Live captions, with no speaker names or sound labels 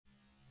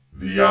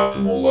The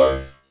Optimal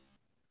Life.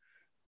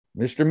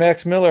 Mr.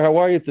 Max Miller, how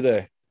are you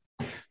today?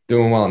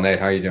 Doing well, Nate.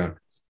 How are you doing?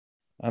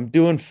 I'm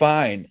doing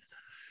fine.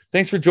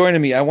 Thanks for joining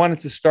me. I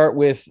wanted to start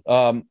with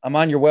I'm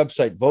on your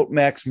website,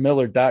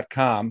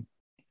 votemaxmiller.com.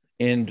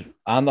 And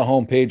on the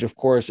homepage, of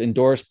course,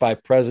 endorsed by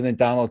President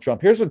Donald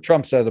Trump. Here's what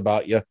Trump said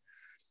about you.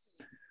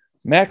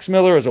 Max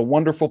Miller is a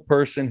wonderful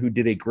person who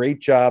did a great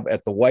job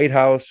at the White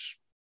House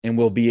and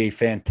will be a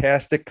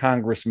fantastic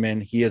congressman.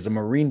 He is a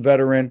Marine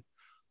veteran,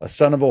 a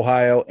son of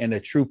Ohio, and a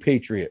true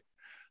patriot.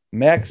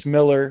 Max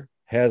Miller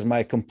has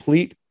my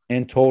complete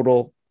and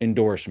total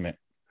endorsement.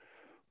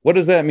 What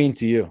does that mean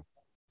to you?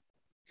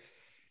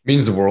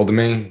 Means the world to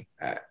me.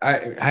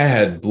 I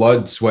had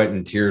blood, sweat,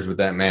 and tears with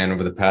that man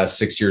over the past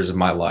 6 years of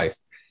my life.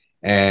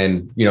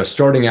 And,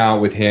 starting out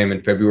with him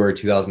in February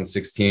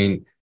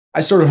 2016,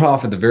 I started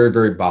off at the very,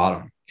 very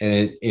bottom.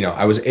 And,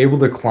 I was able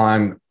to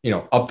climb,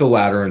 up the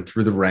ladder and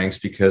through the ranks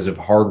because of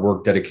hard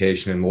work,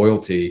 dedication, and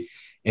loyalty.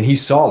 And he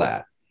saw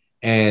that.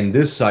 And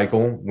this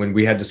cycle, when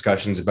we had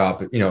discussions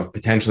about,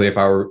 potentially if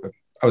I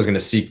was going to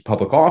seek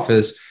public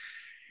office,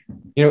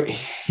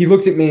 he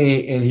looked at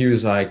me and he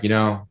was like,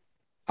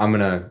 I'm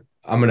gonna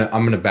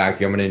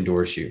back you. I'm gonna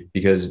endorse you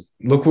because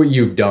look what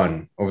you've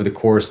done over the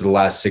course of the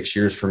last 6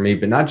 years for me,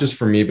 but not just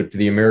for me, but for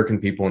the American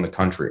people in the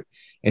country.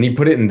 And he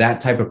put it in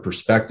that type of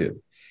perspective.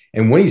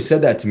 And when he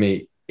said that to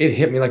me, it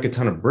hit me like a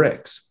ton of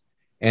bricks.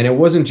 And it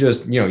wasn't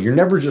just, you're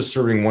never just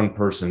serving one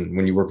person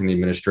when you work in the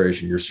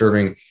administration. You're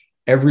serving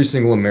every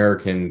single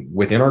American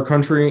within our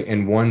country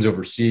and ones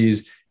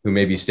overseas who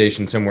may be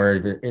stationed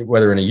somewhere,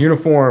 whether in a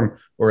uniform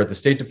or at the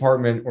State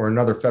Department or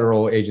another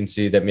federal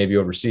agency that may be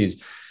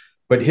overseas.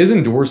 But his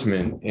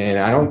endorsement, and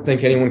I don't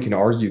think anyone can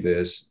argue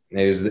this,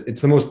 is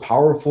it's the most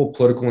powerful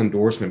political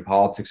endorsement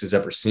politics has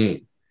ever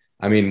seen.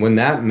 I mean, when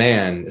that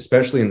man,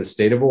 especially in the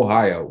state of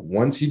Ohio,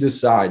 once he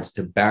decides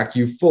to back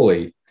you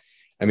fully,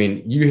 I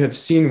mean, you have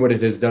seen what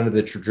it has done to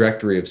the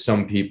trajectory of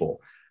some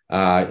people.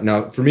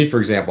 Now, for me, for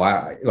example,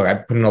 I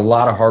put in a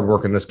lot of hard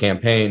work in this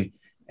campaign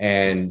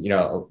and,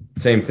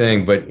 same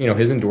thing. But,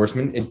 his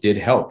endorsement, it did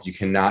help. You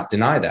cannot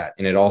deny that.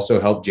 And it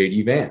also helped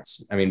JD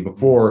Vance. I mean,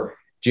 before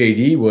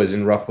JD was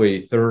in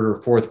roughly third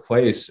or fourth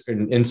place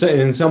in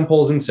some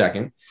polls in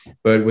second,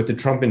 but with the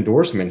Trump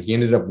endorsement, he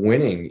ended up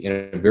winning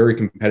in a very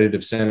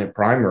competitive Senate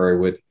primary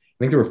with, I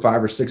think there were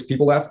 5 or 6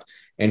 people left,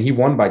 and he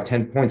won by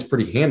 10 points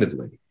pretty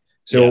handedly.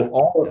 So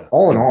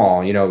all in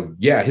all,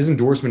 his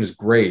endorsement is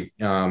great,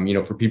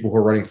 for people who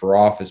are running for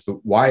office,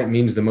 but why it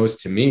means the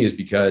most to me is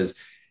because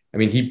I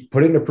mean, he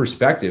put it into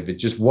perspective. It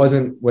just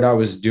wasn't what I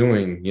was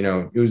doing.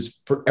 It was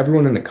for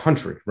everyone in the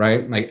country,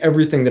 right? Like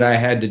everything that I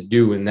had to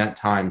do in that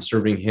time,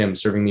 serving him,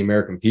 serving the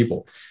American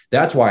people.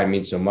 That's why it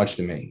means so much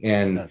to me.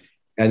 And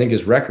I think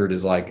his record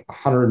is like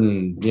 100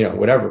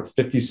 and,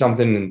 50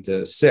 something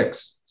into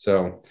 6.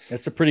 So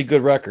that's a pretty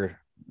good record.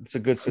 It's a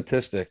good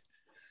statistic.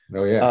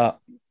 Oh, yeah.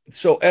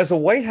 So as a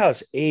White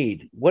House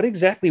aide, what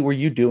exactly were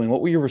you doing?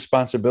 What were your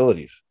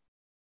responsibilities?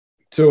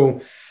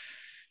 So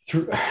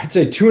I'd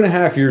say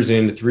 2.5 years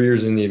into 3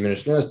 years in the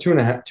administration, that's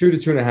 2 to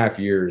 2.5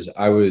 years,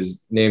 I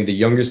was named the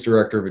youngest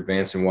director of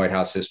advance in White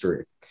House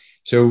history.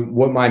 So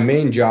what my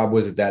main job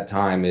was at that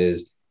time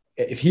is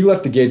if he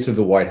left the gates of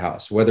the White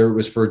House, whether it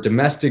was for a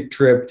domestic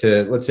trip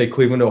to, let's say,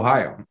 Cleveland,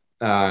 Ohio,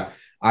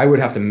 I would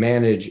have to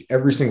manage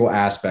every single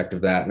aspect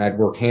of that. And I'd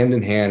work hand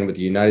in hand with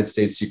the United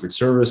States Secret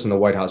Service and the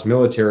White House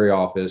Military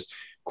Office,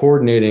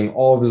 coordinating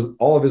all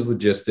of his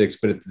logistics,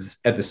 but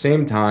at the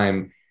same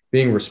time,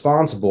 being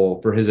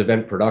responsible for his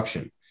event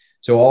production.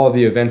 So all of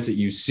the events that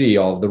you see,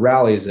 all of the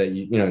rallies that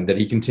that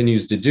he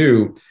continues to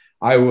do,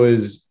 I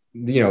was,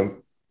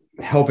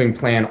 helping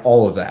plan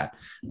all of that.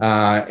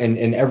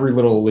 And every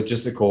little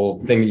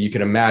logistical thing that you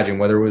can imagine,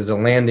 whether it was a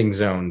landing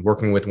zone,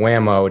 working with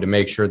WAMO to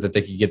make sure that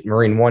they could get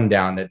Marine One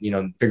down, that,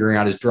 figuring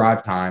out his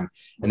drive time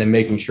and then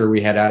making sure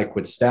we had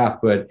adequate staff.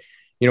 But,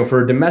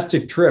 for a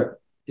domestic trip,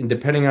 and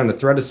depending on the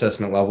threat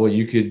assessment level,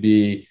 you could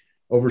be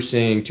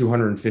overseeing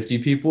 250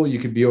 people, you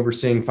could be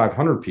overseeing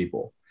 500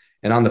 people.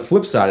 And on the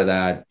flip side of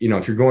that,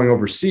 if you're going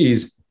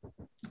overseas,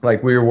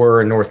 like we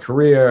were in North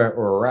Korea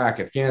or Iraq,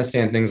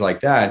 Afghanistan, things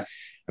like that,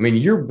 I mean,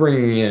 you're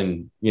bringing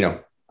in,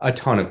 a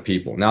ton of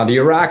people. Now, the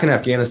Iraq and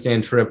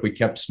Afghanistan trip, we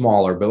kept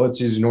smaller, but let's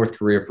use North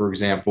Korea, for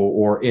example,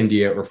 or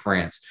India or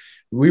France.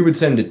 We would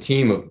send a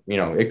team of,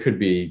 it could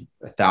be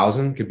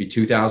 1,000, could be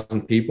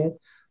 2,000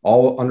 people,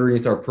 all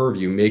underneath our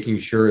purview, making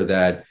sure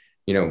that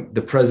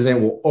the president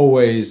will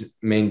always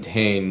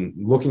maintain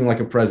looking like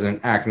a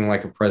president, acting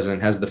like a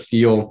president, has the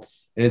feel,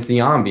 and it's the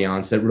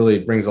ambiance that really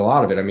brings a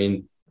lot of it. I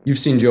mean, you've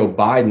seen Joe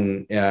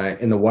Biden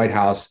in the White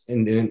House,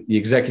 in the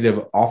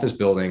executive office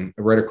building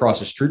right across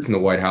the street from the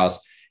White House.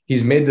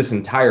 He's made this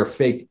entire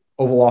fake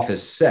Oval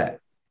Office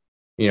set.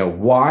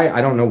 Why? I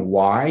don't know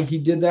why he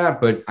did that,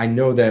 but I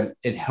know that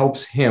it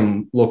helps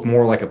him look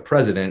more like a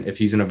president if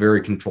he's in a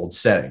very controlled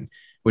setting,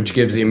 which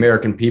gives the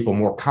American people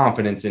more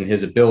confidence in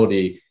his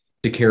ability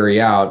to carry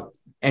out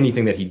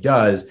anything that he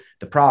does.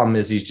 The problem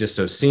is he's just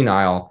so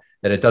senile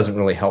that it doesn't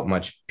really help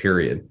much,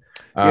 period.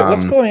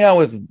 What's going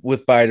on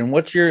with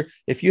Biden?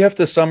 If you have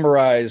to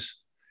summarize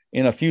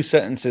in a few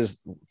sentences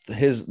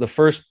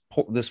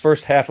this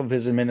first half of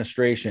his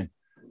administration.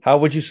 How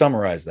would you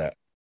summarize that?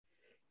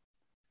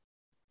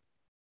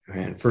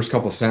 Man, first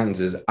couple of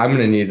sentences. I'm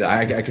going to need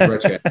that. I could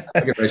write you.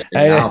 I could write you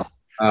a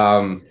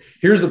novel.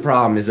 Here's the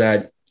problem: is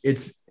that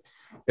if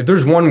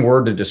there's one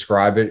word to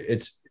describe it,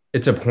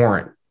 it's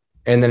abhorrent.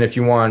 And then if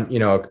you want,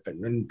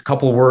 a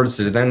couple of words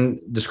to then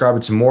describe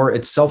it some more,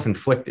 it's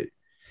self-inflicted.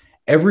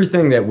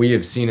 Everything that we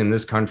have seen in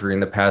this country in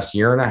the past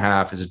year and a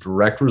half is a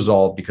direct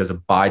result because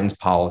of Biden's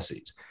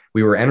policies.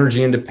 We were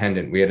energy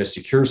independent. We had a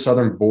secure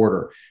southern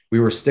border. We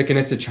were sticking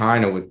it to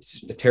China with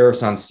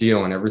tariffs on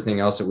steel and everything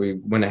else that we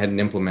went ahead and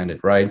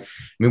implemented, right? I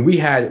mean,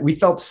 we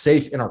felt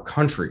safe in our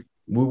country.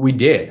 We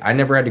did. I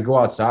never had to go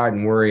outside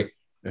and worry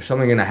there's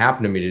something going to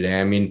happen to me today.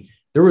 I mean,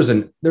 there was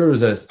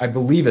I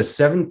believe a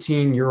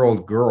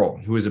 17-year-old girl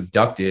who was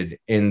abducted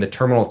in the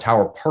Terminal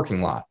Tower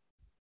parking lot.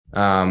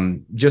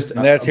 And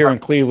that's here in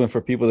Cleveland for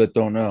people that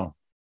don't know.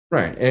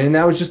 Right. And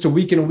that was just a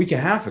week and a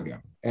half ago.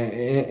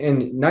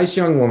 And nice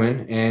young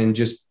woman, and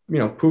just,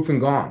 poof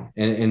and gone.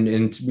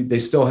 And they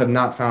still have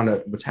not found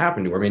out what's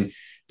happened to her. I mean,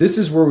 this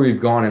is where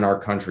we've gone in our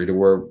country, to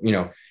where,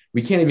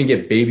 we can't even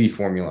get baby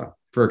formula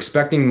for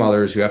expecting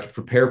mothers who have to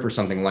prepare for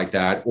something like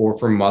that, or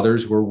for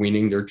mothers who are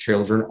weaning their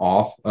children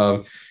off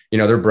of,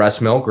 their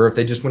breast milk, or if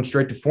they just went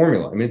straight to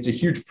formula. I mean, it's a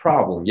huge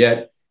problem.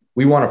 Yet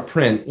we want to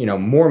print,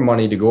 more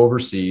money to go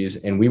overseas,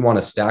 and we want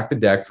to stack the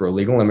deck for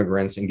illegal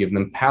immigrants and give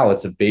them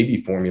pallets of baby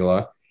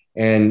formula.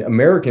 And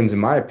Americans, in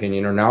my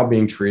opinion, are now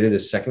being treated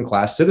as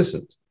second-class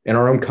citizens in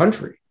our own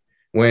country,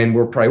 when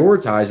we're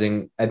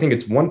prioritizing, I think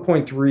it's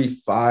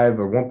 1.35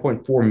 or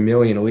 1.4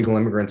 million illegal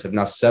immigrants have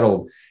now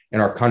settled in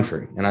our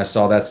country. And I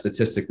saw that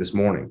statistic this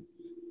morning.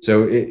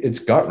 So it's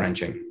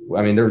gut-wrenching.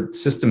 I mean, they're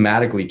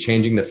systematically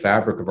changing the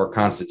fabric of our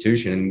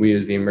Constitution, and we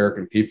as the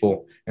American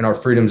people and our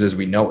freedoms as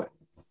we know it.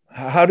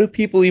 How do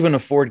people even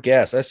afford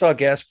gas? I saw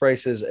gas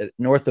prices at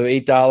north of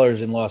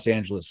 $8 in Los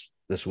Angeles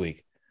this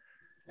week.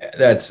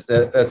 That's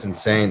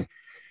insane.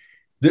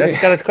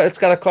 It's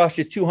got to cost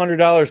you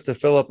 $200 to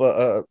fill up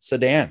a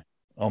sedan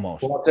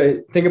almost. Well, I'll tell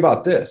you, think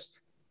about this.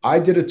 I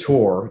did a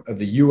tour of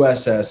the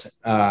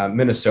USS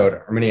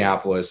Minnesota or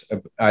Minneapolis.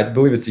 I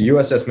believe it's the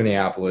USS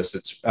Minneapolis.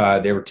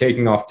 They were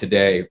taking off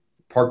today,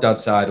 parked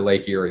outside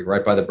Lake Erie,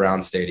 right by the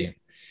Brown Stadium.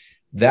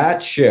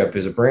 That ship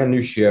is a brand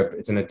new ship.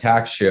 It's an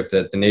attack ship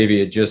that the Navy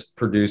had just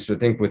produced, I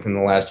think, within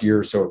the last year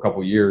or so, a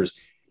couple of years.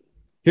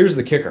 Here's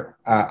the kicker.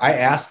 I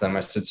asked them,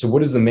 I said, so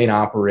what is the main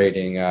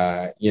operating,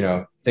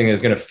 thing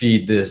that's going to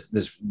feed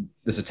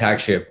this attack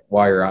ship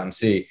while you're out in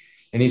sea?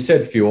 And he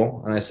said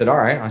fuel. And I said, all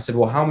right. I said,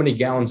 well, how many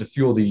gallons of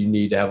fuel do you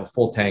need to have a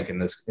full tank in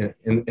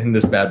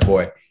this bad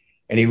boy?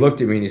 And he looked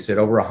at me and he said,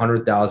 over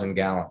 100,000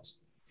 gallons.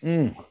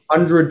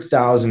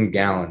 100,000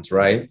 gallons,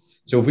 right?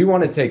 So if we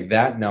want to take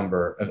that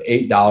number of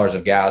 $8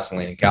 of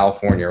gasoline in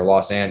California or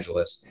Los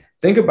Angeles,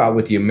 think about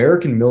what the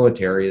American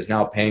military is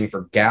now paying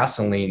for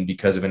gasoline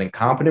because of an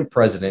incompetent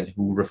president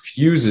who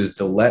refuses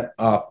to let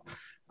up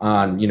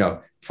on,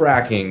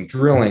 fracking,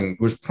 drilling.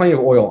 There's plenty of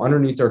oil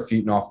underneath our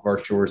feet and off of our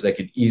shores that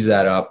could ease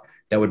that up,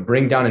 that would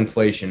bring down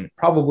inflation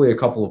probably a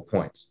couple of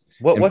points.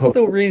 What's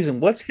the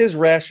reason? What's his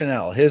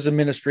rationale, his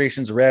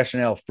administration's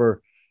rationale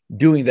for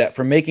doing that,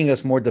 for making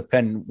us more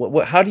dependent?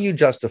 How do you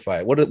justify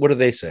it? What do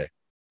they say?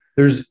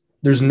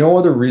 There's no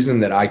other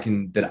reason that I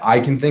can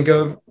think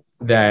of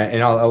that,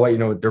 and I'll let you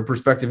know what their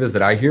perspective is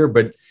that I hear,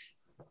 but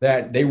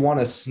that they want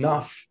to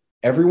snuff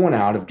everyone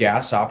out of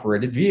gas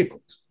operated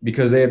vehicles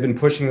because they have been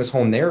pushing this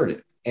whole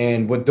narrative.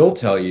 And what they'll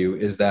tell you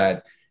is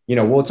that,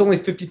 it's only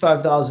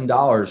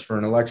 $55,000 for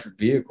an electric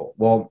vehicle.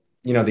 Well,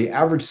 the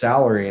average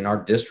salary in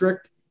our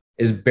district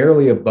is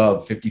barely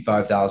above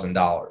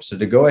 $55,000. So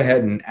to go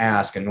ahead and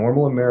ask a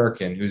normal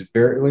American who's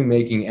barely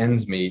making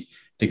ends meet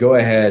to go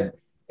ahead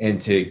and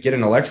to get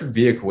an electric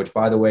vehicle, which,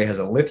 by the way, has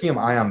a lithium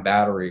ion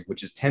battery,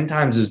 which is 10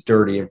 times as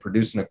dirty and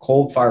produced in a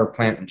coal fire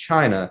plant in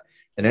China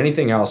than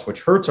anything else,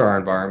 which hurts our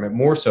environment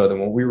more so than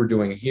what we were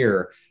doing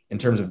here in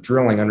terms of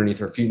drilling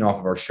underneath our feet and off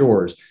of our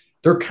shores.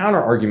 Their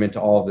counter argument to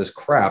all of this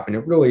crap, and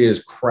it really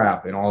is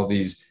crap, and all of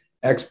these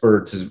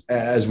experts,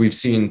 as we've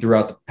seen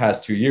throughout the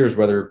past 2 years,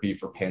 whether it be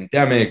for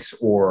pandemics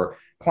or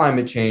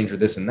climate change or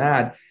this and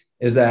that,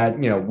 is that,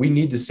 we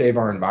need to save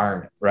our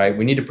environment, right?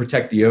 We need to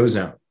protect the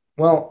ozone.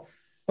 Well,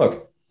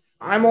 look,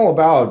 I'm all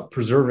about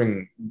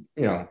preserving,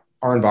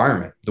 our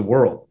environment, the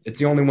world. It's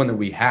the only one that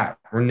we have.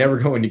 We're never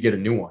going to get a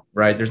new one,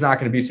 right? There's not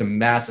going to be some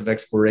massive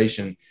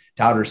exploration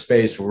to outer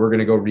space where we're going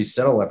to go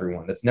resettle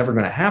everyone. That's never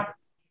going to happen.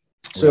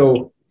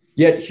 So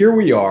yet here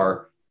we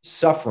are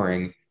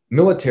suffering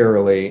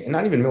militarily, and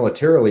not even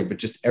militarily, but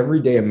just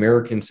everyday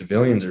American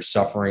civilians are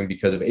suffering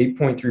because of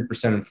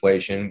 8.3%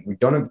 inflation. We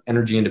don't have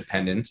energy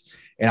independence.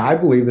 And I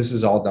believe this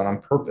is all done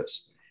on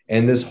purpose.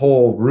 And this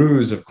whole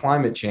ruse of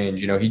climate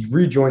change, he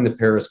rejoined the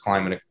Paris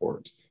Climate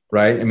Accords,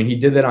 right? I mean, he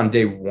did that on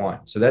day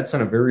one. So that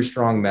sent a very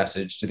strong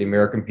message to the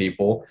American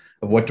people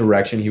of what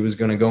direction he was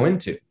going to go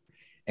into.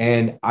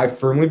 And I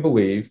firmly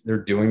believe they're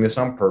doing this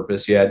on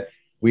purpose. Yet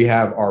we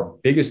have our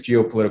biggest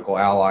geopolitical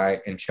ally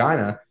in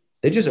China.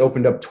 They just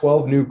opened up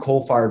 12 new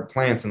coal-fired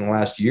plants in the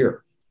last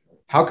year.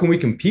 how can we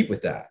compete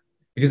with that?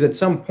 Because at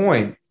some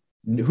point,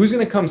 who's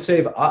going to come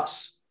save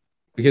us?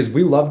 Because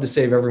we love to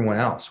save everyone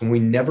else when we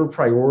never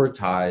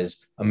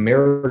prioritize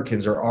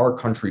Americans or our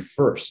country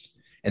first.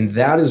 And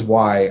that is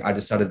why I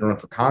decided to run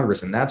for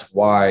Congress. And that's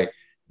why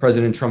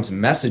President Trump's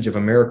message of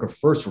America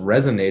first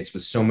resonates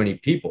with so many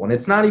people. And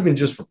it's not even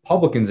just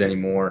Republicans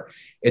anymore.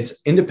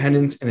 It's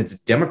independents and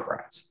it's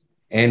Democrats.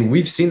 And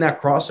we've seen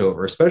that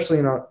crossover, especially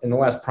in the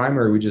last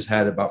primary we just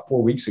had about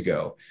 4 weeks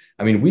ago.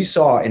 I mean, we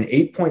saw an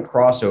 8-point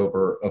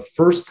crossover of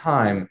first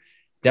time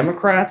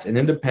Democrats and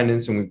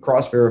independents, and we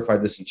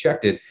cross-verified this and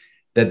checked it,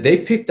 that they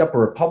picked up a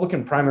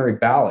Republican primary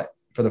ballot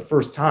for the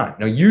first time.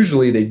 Now,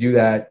 usually they do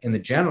that in the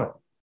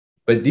general,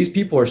 but these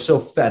people are so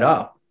fed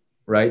up,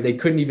 right? They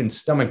couldn't even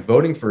stomach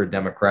voting for a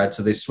Democrat,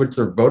 so they switched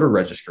their voter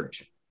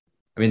registration.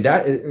 I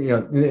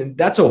mean,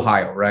 that's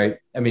Ohio, right?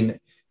 I mean,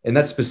 and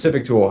that's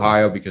specific to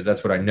Ohio because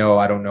that's what I know.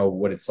 I don't know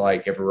what it's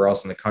like everywhere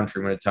else in the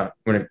country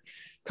when it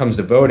comes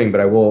to voting, but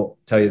I will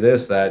tell you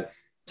this, that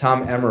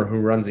Tom Emmer, who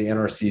runs the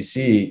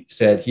NRCC,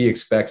 said he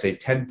expects a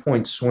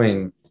 10-point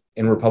swing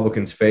in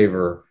Republicans'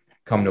 favor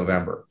come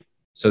November.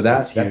 So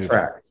that's huge.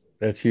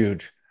 That's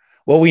huge.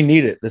 Well, we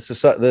need it. This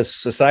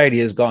society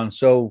has gone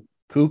so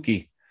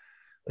kooky,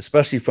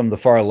 especially from the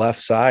far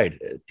left side.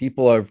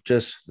 People are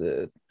just,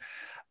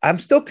 I'm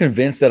still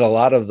convinced that a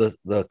lot of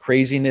the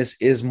craziness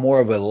is more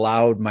of a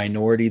loud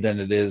minority than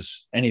it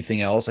is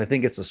anything else. I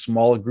think it's a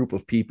smaller group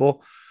of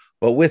people,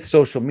 but with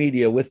social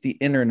media, with the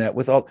internet,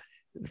 with all,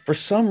 for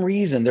some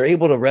reason, they're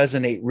able to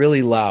resonate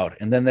really loud.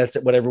 And then that's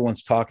what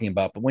everyone's talking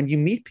about. But when you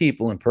meet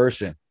people in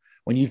person,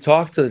 when you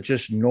talk to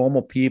just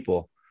normal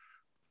people,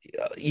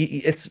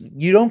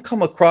 you don't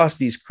come across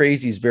these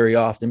crazies very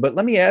often. But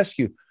let me ask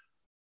you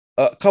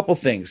a couple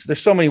things. There's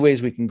so many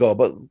ways we can go,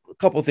 but a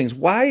couple things.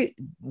 Why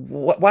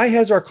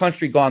has our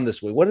country gone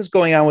this way? What is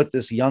going on with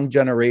this young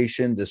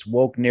generation, this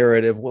woke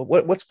narrative?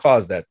 What's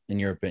caused that, in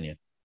your opinion?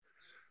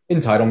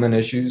 Entitlement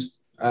issues.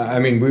 I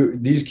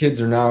mean, these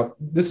kids are now,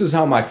 this is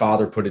how my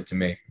father put it to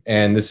me.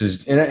 And this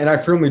is, and I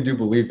firmly do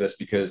believe this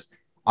because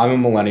I'm a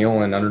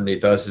millennial and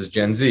underneath us is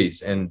Gen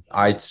Zs. And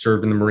I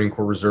served in the Marine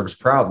Corps Reserves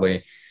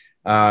proudly.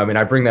 And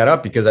I bring that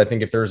up because I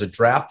think if there was a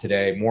draft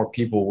today, more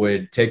people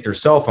would take their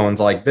cell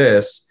phones like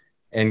this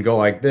and go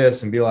like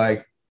this and be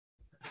like,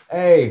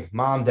 hey,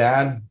 mom,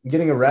 dad, I'm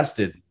getting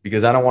arrested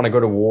because I don't want to go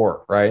to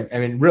war. Right. I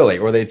mean, really,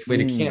 or they'd flee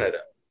to Canada.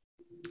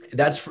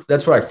 That's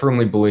what I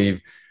firmly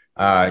believe.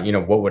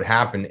 What would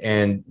happen.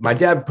 And my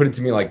dad put it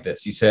to me like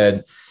this. He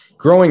said,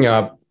 growing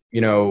up,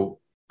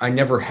 I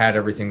never had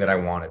everything that I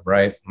wanted,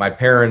 right? My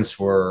parents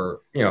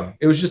were,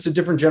 it was just a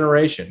different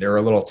generation. They were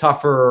a little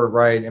tougher,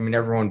 right? I mean,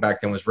 everyone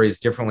back then was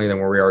raised differently than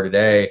where we are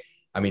today.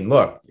 I mean,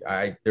 look,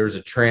 there's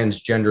a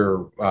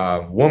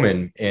transgender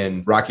woman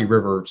in Rocky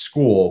River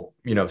School,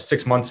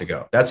 6 months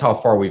ago. That's how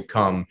far we've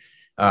come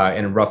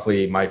in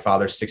roughly my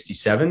father's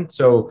 67.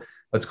 So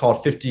let's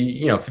call it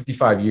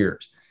 55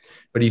 years.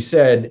 But he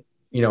said,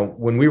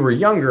 when we were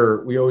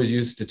younger, we always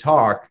used to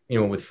talk,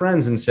 with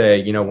friends and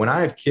say, when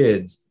I have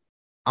kids,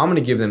 I'm going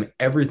to give them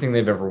everything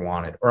they've ever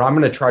wanted, or I'm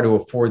going to try to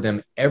afford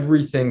them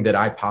everything that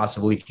I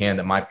possibly can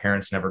that my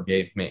parents never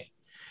gave me.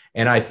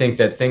 And I think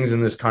that things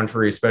in this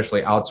country,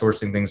 especially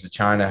outsourcing things to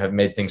China, have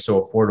made things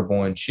so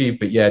affordable and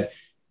cheap, but yet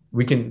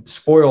we can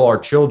spoil our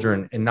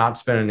children and not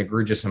spend an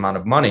egregious amount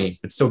of money,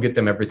 but still get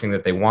them everything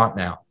that they want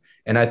now.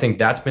 And I think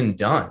that's been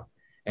done.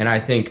 And I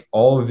think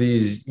all of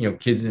these,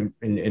 kids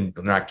and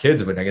not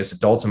kids, but I guess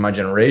adults in my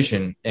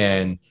generation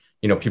and,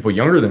 people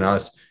younger than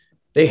us,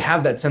 they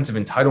have that sense of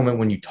entitlement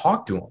when you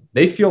talk to them.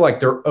 They feel like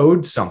they're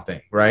owed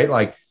something, right?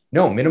 Like,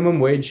 no, minimum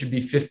wage should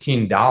be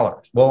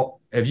 $15. Well,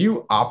 have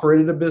you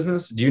operated a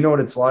business? Do you know what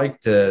it's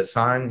like to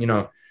sign,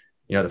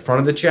 the front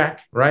of the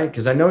check, right?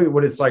 Because I know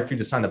what it's like for you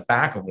to sign the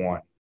back of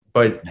one,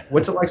 but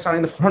what's it like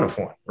signing the front of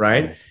one,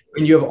 right?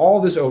 When you have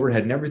all this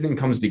overhead and everything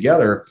comes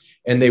together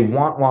and they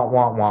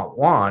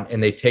want,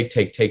 and they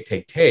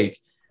take,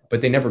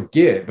 but they never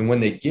give. And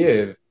when they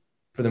give,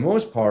 for the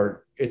most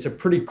part, it's a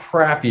pretty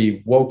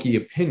crappy, wokey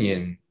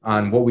opinion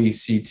on what we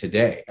see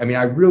today. I mean,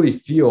 I really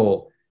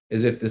feel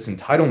as if this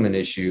entitlement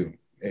issue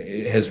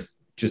has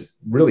just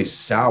really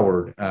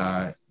soured,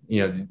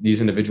 these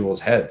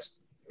individuals'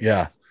 heads.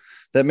 Yeah,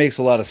 that makes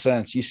a lot of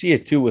sense. You see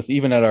it too with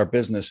even at our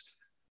business.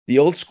 The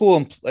old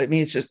school,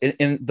 it's just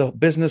in the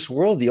business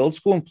world, the old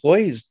school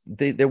employees,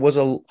 there was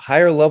a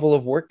higher level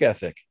of work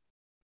ethic.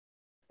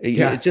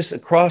 Yeah. Just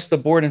across the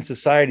board in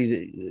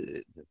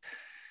society,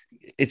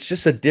 it's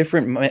just a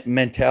different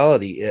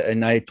mentality.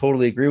 And I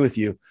totally agree with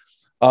you.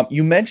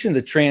 You mentioned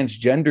the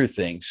transgender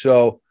thing.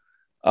 So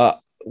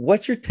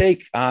what's your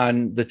take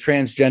on the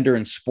transgender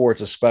in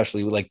sports,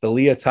 especially like the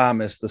Leah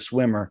Thomas, the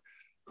swimmer,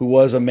 who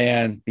was a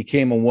man,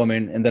 became a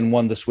woman, and then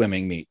won the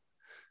swimming meet?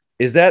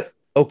 Is that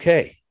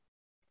okay?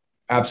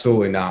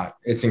 Absolutely not.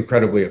 It's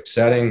incredibly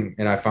upsetting,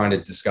 and I find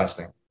it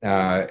disgusting.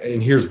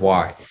 And here's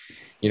why.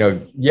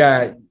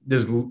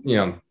 There's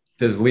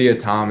Leah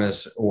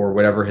Thomas or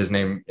whatever his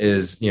name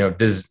is.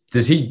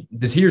 Does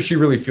he or she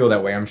really feel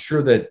that way? I'm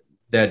sure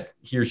that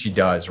he or she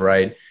does,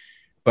 right?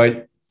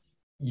 But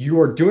you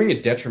are doing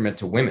a detriment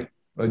to women.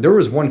 There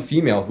was one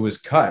female who was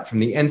cut from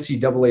the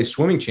NCAA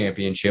swimming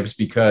championships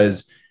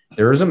because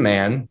there is a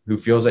man who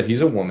feels that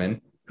he's a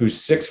woman who's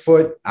 6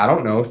 foot, I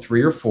don't know,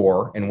 3 or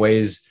 4, and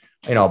weighs,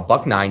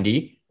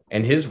 $190,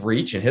 and his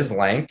reach and his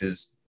length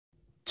is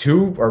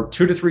 2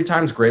 to 3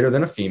 times greater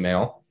than a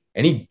female,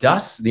 and he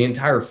dusts the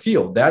entire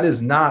field. That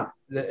is not,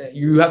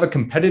 you have a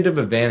competitive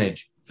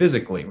advantage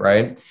physically,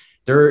 right?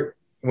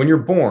 When you're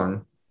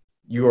born,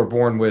 you are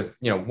born with,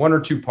 1 or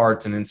 2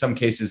 parts, and in some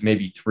cases,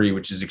 maybe 3,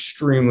 which is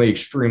extremely,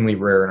 extremely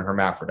rare in a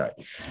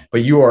hermaphrodite.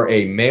 But you are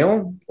a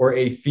male or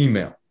a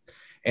female.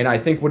 And I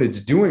think what it's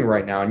doing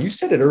right now, and you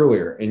said it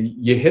earlier, and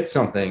you hit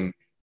something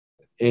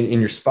in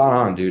your spot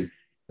on, dude,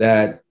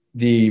 that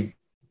the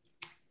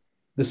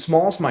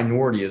smallest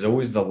minority is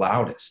always the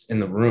loudest in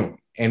the room.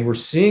 And we're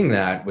seeing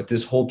that with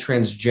this whole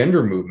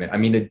transgender movement. I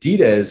mean,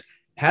 Adidas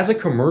has a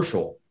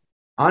commercial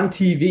on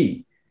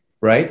TV,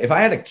 right? If I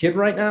had a kid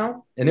right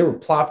now and they were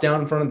plopped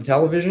down in front of the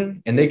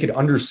television and they could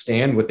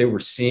understand what they were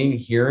seeing,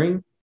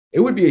 hearing, it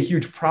would be a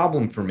huge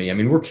problem for me. I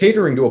mean, we're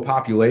catering to a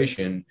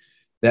population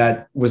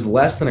that was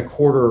less than a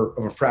quarter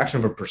of a fraction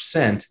of a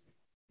percent.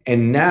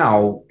 And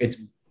now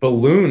it's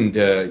ballooned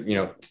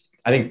to,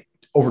 I think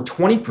over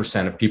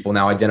 20% of people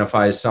now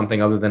identify as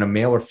something other than a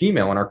male or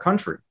female in our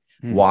country.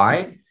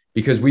 Why?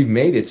 Because we've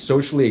made it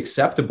socially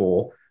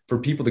acceptable for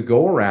people to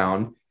go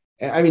around.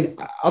 I mean,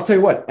 I'll tell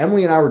you what,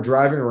 Emily and I were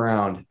driving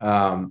around.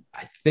 I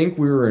think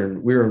we were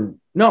in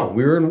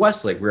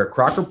Westlake. We were at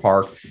Crocker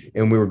Park,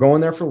 and we were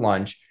going there for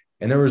lunch.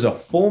 And there was a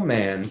full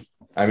man,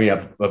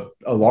 a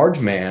large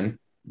man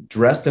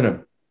dressed in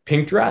a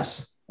pink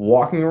dress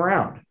walking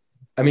around.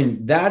 I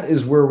mean, that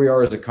is where we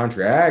are as a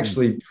country. I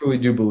actually truly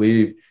do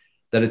believe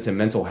that it's a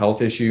mental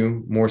health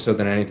issue more so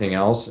than anything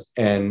else.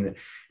 And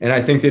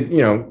I think that,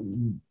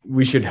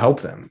 we should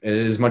help them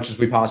as much as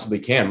we possibly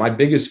can. My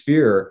biggest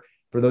fear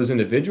for those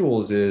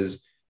individuals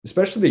is,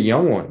 especially the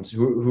young ones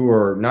who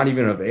are not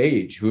even of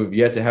age, who have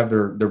yet to have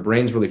their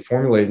brains really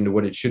formulated into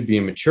what it should be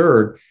and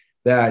matured,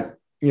 that,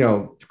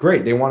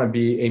 great, they want to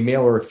be a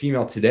male or a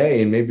female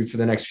today and maybe for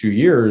the next few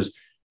years.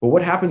 But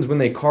what happens when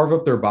they carve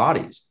up their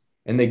bodies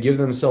and they give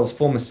themselves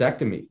full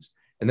mastectomies?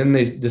 And then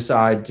they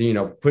decide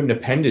to, put an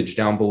appendage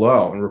down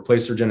below and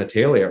replace their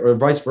genitalia, or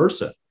vice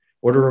versa,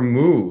 or to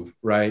remove,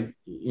 right,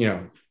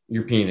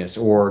 your penis,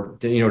 or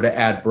to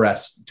add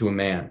breasts to a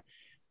man.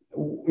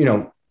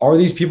 Are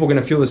these people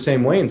going to feel the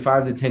same way in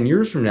 5 to 10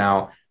 years from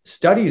now?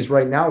 Studies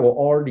right now will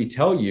already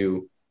tell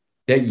you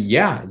that,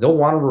 yeah, they'll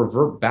want to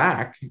revert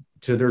back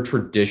to their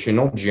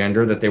traditional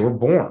gender that they were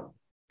born.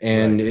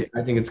 And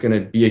I think it's going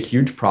to be a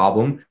huge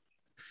problem,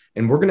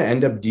 and we're going to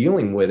end up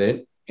dealing with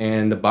it.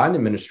 And the Biden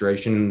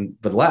administration,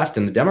 the left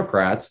and the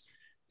Democrats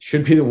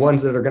should be the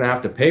ones that are going to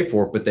have to pay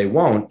for it, but they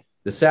won't.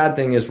 The sad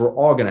thing is we're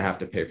all going to have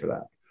to pay for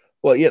that.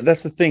 Well, yeah,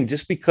 that's the thing.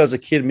 Just because a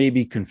kid may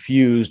be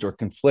confused or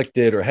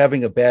conflicted or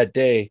having a bad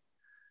day,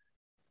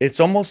 it's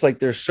almost like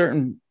there's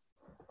certain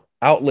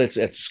outlets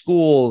at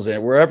schools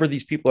and wherever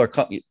these people are,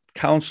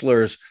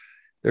 counselors,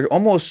 they're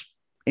almost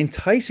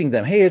enticing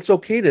them. Hey, it's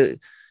okay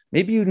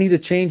maybe you need to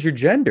change your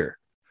gender.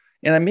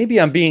 And maybe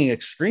I'm being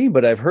extreme,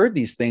 but I've heard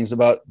these things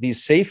about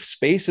these safe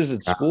spaces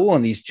at school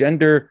and these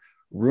gender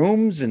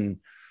rooms. And,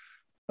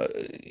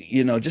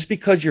 just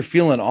because you're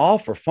feeling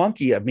off or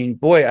funky, I mean,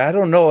 boy, I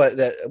don't know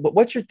but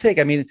what's your take?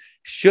 I mean,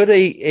 should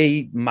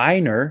a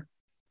minor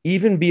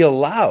even be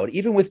allowed,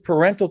 even with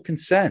parental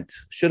consent,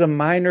 should a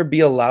minor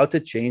be allowed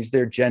to change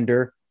their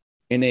gender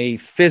in a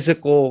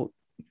physical,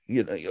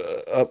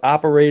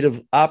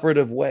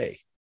 operative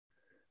way?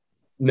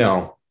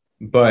 No.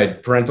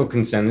 But parental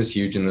consent is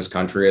huge in this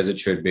country, as it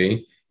should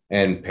be.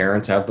 And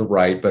parents have the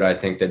right. But I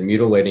think that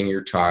mutilating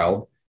your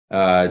child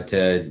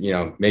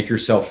to, make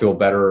yourself feel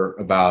better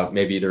about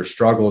maybe their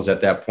struggles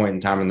at that point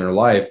in time in their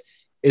life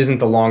isn't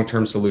the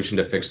long-term solution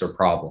to fix their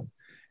problem.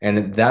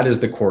 And that is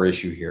the core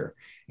issue here.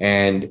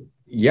 And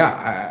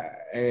yeah,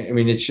 I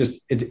mean,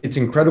 it's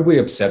incredibly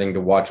upsetting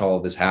to watch all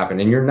of this happen.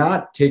 And you're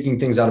not taking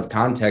things out of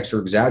context or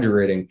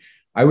exaggerating.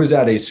 I was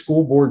at a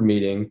school board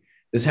meeting.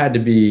 This had to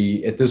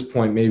be, at this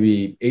point,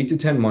 maybe 8 to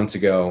 10 months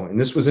ago. And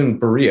this was in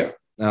Berea.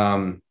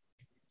 And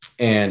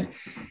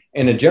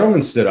a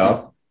gentleman stood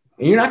up,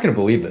 and you're not going to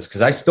believe this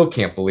because I still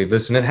can't believe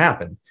this. And it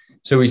happened.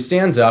 So he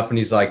stands up and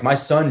he's like, my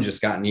son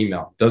just got an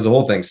email, does the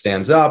whole thing,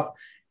 stands up.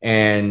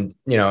 And,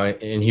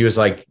 and he was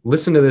like,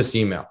 listen to this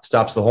email,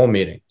 stops the whole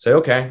meeting. Say,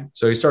 okay.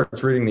 So he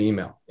starts reading the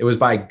email. It was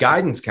by a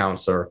guidance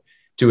counselor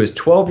to his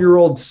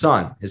 12-year-old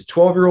son,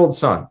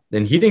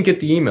 And he didn't get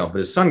the email, but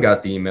his son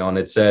got the email. And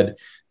it said,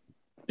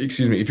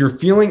 if you're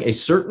feeling a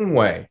certain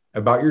way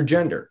about your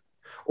gender,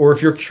 or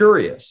if you're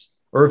curious,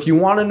 or if you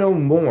want to know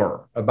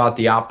more about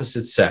the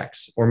opposite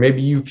sex, or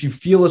maybe if you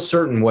feel a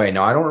certain way.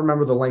 Now, I don't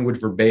remember the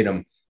language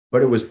verbatim,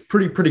 but it was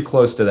pretty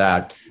close to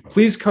that.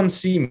 Please come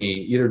see me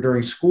either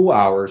during school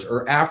hours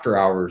or after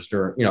hours,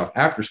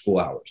 after school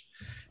hours.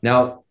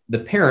 Now, the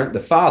parent, the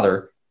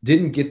father,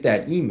 didn't get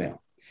that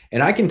email.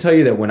 And I can tell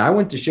you that when I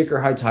went to Shaker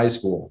Heights High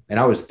School and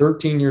I was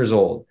 13 years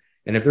old,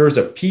 and if there was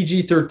a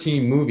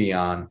PG-13 movie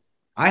on,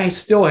 I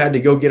still had to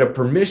go get a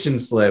permission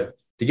slip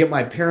to get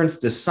my parents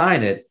to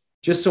sign it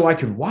just so I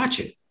could watch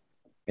it.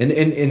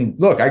 And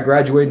look, I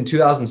graduated in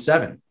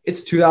 2007.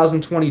 It's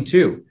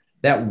 2022.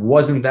 That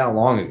wasn't that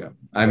long ago.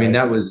 I mean,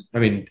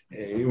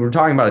 we're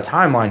talking about a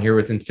timeline here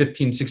within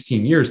 15,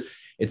 16 years.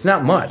 It's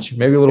not much,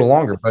 maybe a little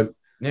longer, but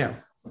yeah.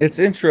 It's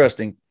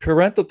interesting.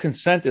 Parental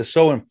consent is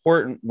so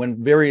important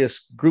when various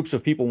groups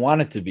of people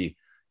want it to be.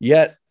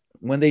 Yet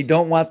when they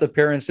don't want the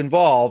parents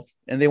involved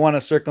and they want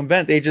to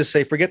circumvent, they just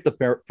say, forget the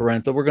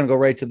parental, we're going to go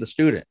right to the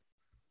student.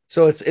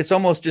 So it's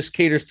almost just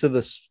caters to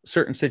this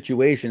certain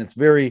situation. It's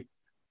very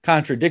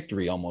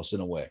contradictory almost in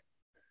a way.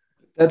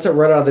 That's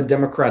right out of the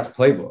Democrats'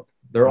 playbook.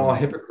 They're all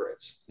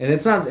hypocrites. And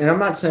it's not, and I'm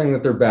not saying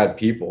that they're bad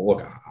people.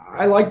 Look,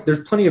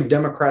 there's plenty of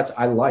Democrats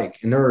I like,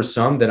 and there are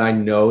some that I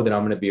know that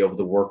I'm going to be able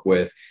to work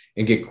with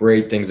and get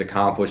great things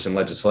accomplished in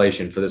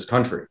legislation for this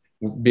country,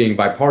 being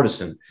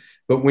bipartisan.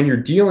 But when you're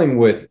dealing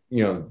with,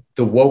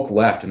 the woke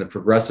left and the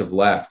progressive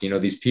left,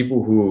 these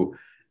people who,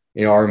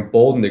 are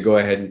emboldened to go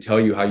ahead and tell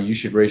you how you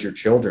should raise your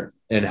children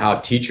and how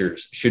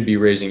teachers should be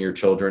raising your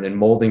children and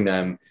molding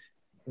them.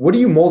 What are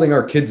you molding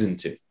our kids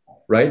into?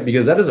 Right?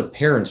 Because that is a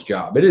parent's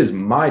job. It is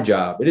my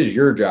job. It is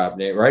your job,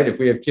 Nate, right? If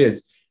we have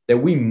kids, that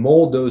we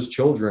mold those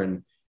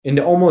children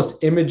into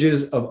almost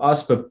images of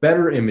us, but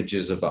better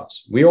images of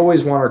us. We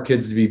always want our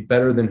kids to be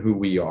better than who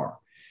we are.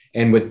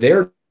 And what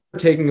they're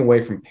taking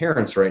away from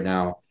parents right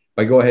now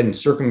by go ahead and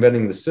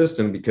circumventing the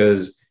system,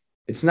 because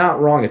it's not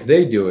wrong if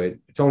they do it.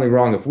 It's only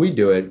wrong if we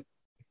do it.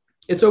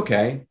 It's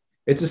okay.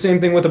 It's the same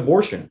thing with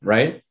abortion,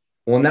 right?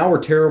 Well, now we're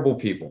terrible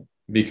people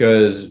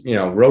because,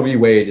 Roe v.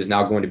 Wade is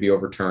now going to be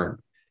overturned.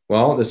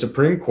 Well, the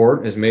Supreme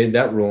Court has made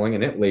that ruling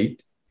and it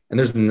leaked, and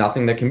there's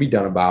nothing that can be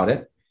done about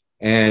it.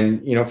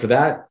 And, for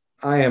that,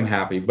 I am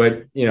happy.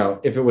 But,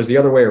 if it was the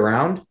other way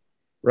around,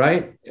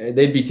 right,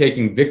 they'd be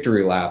taking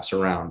victory laps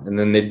around, and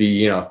then they'd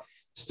be,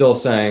 still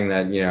saying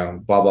that,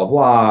 blah, blah,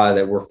 blah,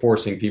 that we're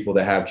forcing people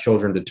to have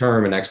children to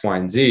term and X, Y,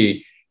 and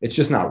Z. It's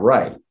just not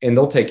right. And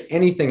they'll take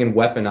anything and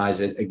weaponize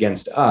it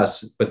against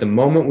us. But the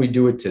moment we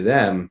do it to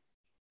them,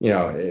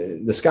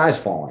 the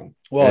sky's falling.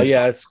 Well,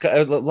 yeah,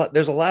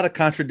 there's a lot of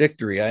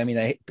contradictory. I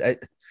mean,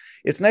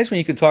 it's nice when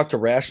you can talk to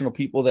rational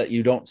people that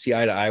you don't see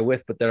eye to eye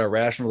with, but that are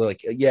rational. They're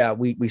like, yeah,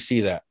 we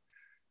see that.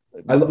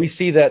 We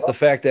see that the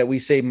fact that we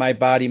say my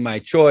body, my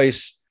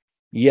choice,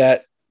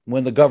 yet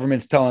when the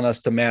government's telling us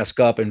to mask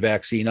up and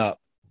vaccine up,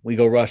 we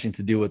go rushing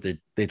to do what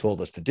they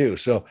told us to do.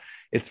 So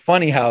it's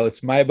funny how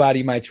it's my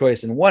body, my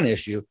choice in one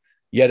issue,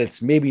 yet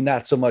it's maybe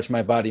not so much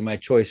my body, my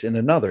choice in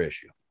another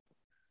issue.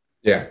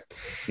 Yeah.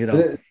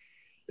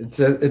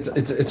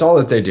 It's all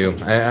that they do.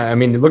 I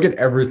mean, look at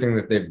everything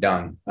that they've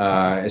done,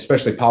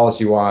 especially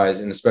policy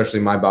wise, and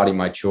especially my body,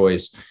 my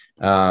choice,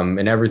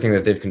 and everything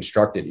that they've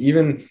constructed.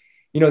 Even,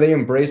 they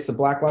embrace the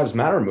Black Lives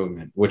Matter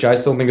movement, which I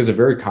still think is a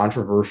very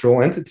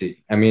controversial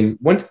entity. I mean,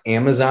 once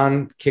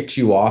Amazon kicks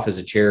you off as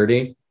a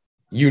charity,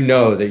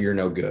 that you're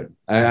no good.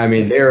 I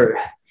mean,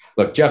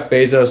 Jeff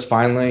Bezos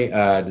finally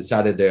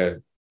decided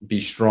to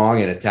be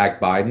strong and attack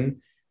Biden.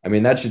 I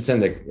mean, that should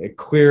send a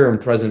clear and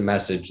present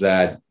message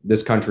that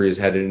this country is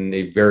headed in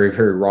a very,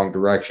 very wrong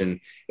direction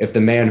if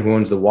the man who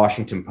owns the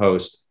Washington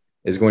Post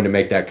is going to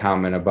make that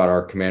comment about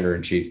our commander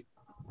in chief.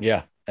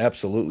 Yeah,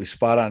 absolutely.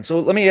 Spot on. So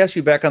let me ask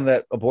you back on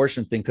that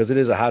abortion thing, because it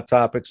is a hot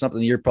topic, something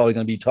you're probably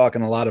going to be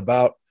talking a lot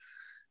about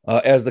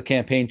as the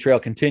campaign trail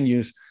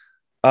continues.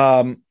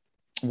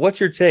 What's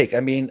your take? I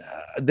mean,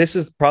 this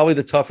is probably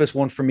the toughest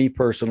one for me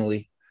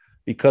personally,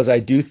 because I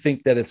do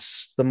think that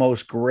it's the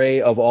most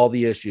gray of all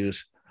the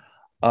issues.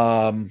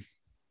 Again,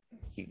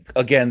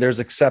 there's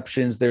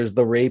exceptions. There's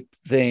the rape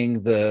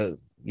thing,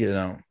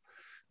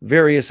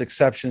 various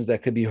exceptions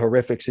that could be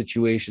horrific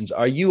situations.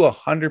 Are you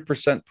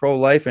 100%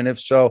 pro-life? And if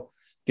so,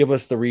 give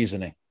us the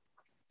reasoning.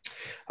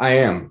 I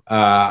am.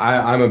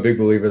 I'm a big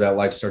believer that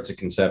life starts at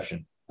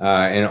conception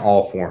in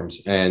all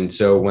forms. And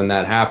so when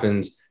that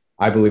happens,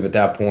 I believe at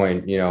that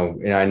point,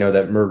 and I know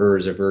that murder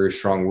is a very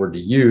strong word to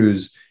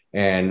use,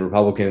 and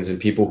Republicans and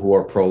people who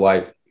are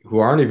pro-life, who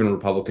aren't even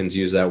Republicans,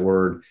 use that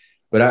word.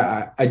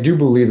 But I do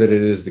believe that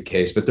it is the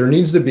case. But there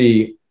needs to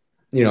be,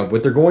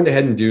 what they're going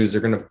ahead and do is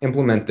they're going to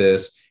implement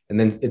this, and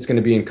then it's going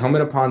to be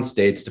incumbent upon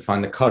states to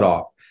find the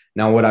cutoff.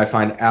 Now, what I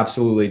find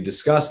absolutely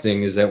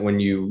disgusting is that when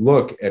you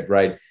look at,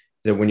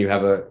 that when you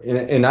have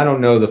and I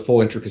don't know the full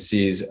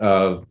intricacies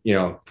of,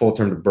 full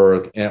term to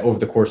birth and over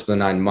the course of the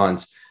 9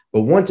 months,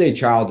 but once a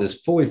child is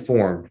fully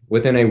formed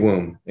within a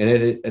womb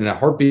and a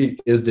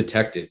heartbeat is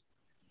detected,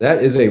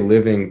 that is a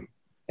living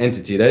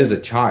entity. That is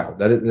a child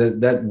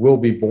that will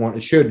be born,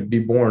 should be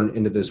born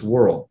into this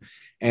world.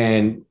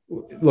 And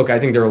look, I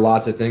think there are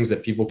lots of things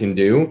that people can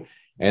do.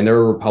 And there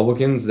are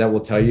Republicans that will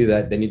tell you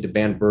that they need to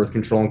ban birth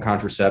control and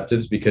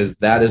contraceptives because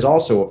that is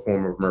also a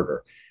form of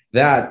murder.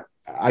 That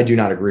I do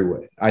not agree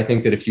with. I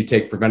think that if you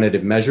take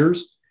preventative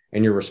measures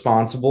and you're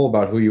responsible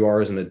about who you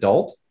are as an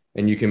adult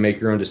and you can make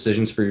your own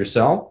decisions for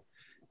yourself,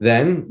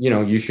 then,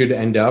 you should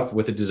end up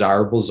with a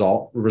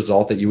desirable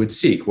result that you would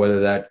seek,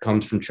 whether that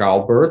comes from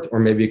childbirth or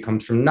maybe it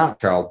comes from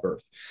not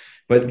childbirth.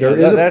 But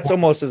that's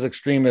almost as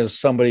extreme as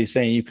somebody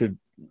saying you could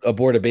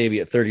abort a baby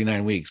at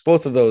 39 weeks.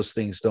 Both of those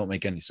things don't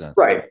make any sense.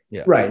 Right.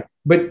 Yeah. Right.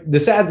 But the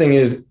sad thing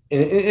is,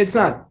 and it's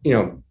not,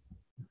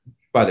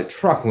 by the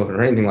truckload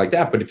or anything like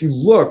that, but if you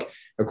look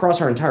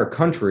across our entire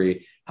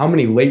country, how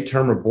many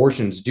late-term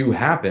abortions do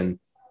happen,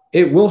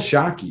 it will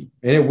shock you,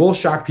 and it will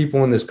shock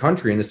people in this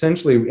country. And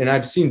essentially, and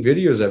I've seen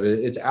videos of it,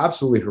 it's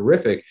absolutely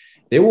horrific.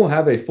 They will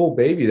have a full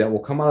baby that will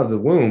come out of the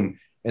womb,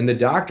 and the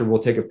doctor will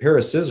take a pair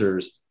of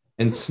scissors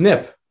and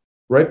snip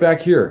right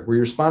back here where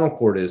your spinal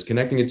cord is,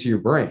 connecting it to your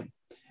brain.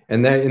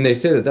 And they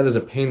say that is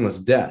a painless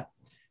death.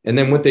 And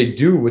then what they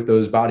do with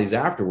those bodies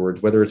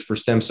afterwards, whether it's for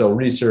stem cell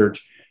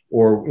research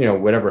or,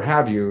 whatever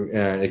have you,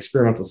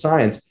 experimental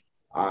science,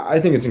 I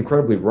think it's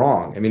incredibly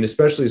wrong. I mean,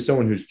 especially as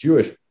someone who's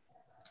Jewish,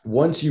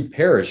 once you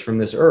perish from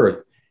this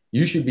earth,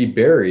 you should be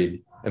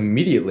buried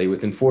immediately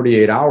within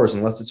 48 hours,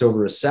 unless it's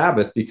over a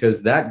Sabbath,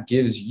 because that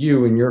gives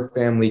you and your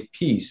family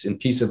peace and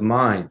peace of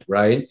mind,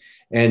 right?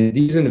 And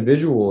these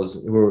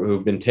individuals who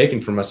have been taken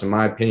from us, in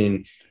my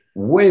opinion,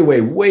 way,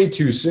 way, way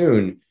too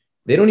soon,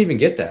 they don't even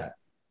get that.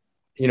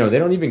 They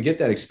don't even get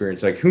that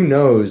experience. Like, who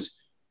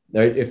knows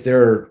if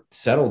they're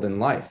settled in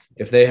life,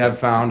 if they have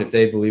found, if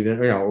they believe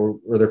in, or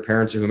their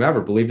parents or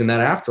whomever believed in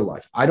that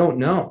afterlife. I don't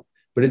know,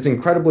 but it's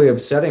incredibly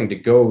upsetting to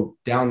go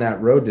down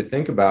that road to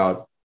think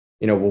about,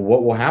 well,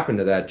 what will happen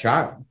to that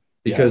child,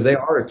 because they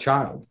are a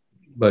child.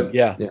 But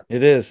yeah,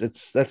 it is.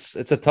 It's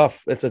a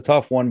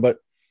tough one, but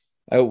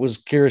I was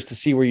curious to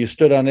see where you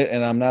stood on it,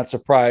 and I'm not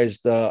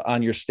surprised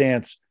on your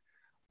stance.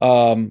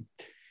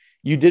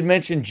 You did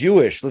mention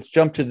Jewish. Let's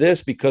jump to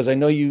this, because I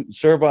know you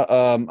serve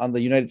on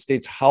the United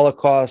States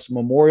Holocaust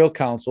Memorial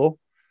Council.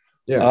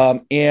 Yeah.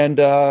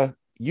 And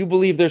you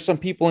believe there's some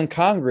people in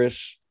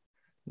Congress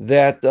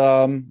that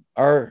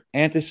are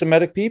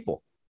anti-Semitic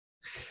people.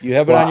 You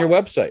have it on your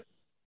website.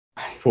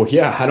 Well,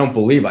 yeah, I don't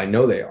believe, I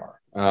know they are.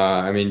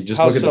 I mean,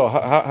 just look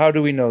at how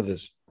do we know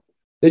this?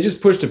 They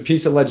just pushed a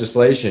piece of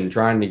legislation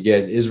trying to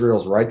get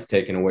Israel's rights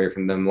taken away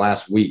from them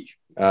last week.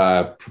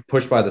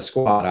 Pushed by the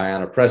squad,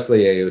 Ayanna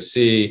Pressley,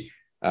 AOC,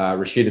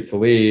 Rashida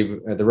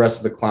Tlaib, the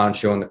rest of the clown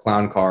show and the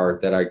clown car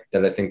that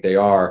I think they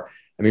are.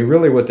 I mean,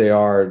 really what they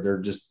are,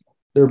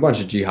 they're a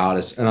bunch of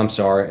jihadists. And I'm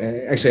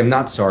sorry. Actually, I'm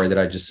not sorry that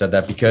I just said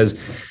that, because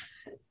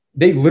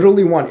they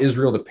literally want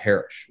Israel to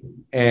perish.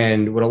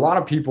 And what a lot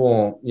of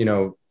people,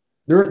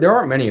 there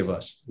aren't many of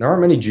us. There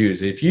aren't many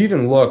Jews. If you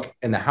even look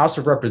in the House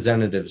of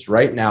Representatives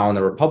right now on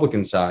the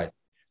Republican side,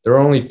 there are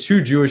only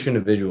two Jewish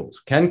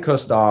individuals, Ken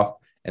Kustoff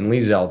and Lee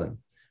Zeldin.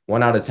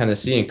 One out of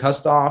Tennessee in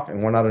Kustoff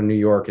and one out of New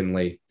York in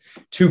Lee.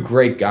 Two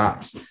great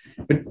guys.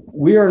 But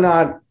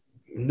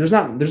there's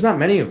not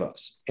many of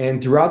us.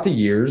 And throughout the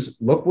years,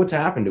 look what's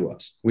happened to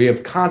us. We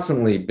have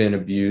constantly been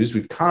abused.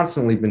 We've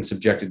constantly been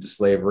subjected to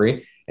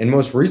slavery. And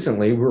most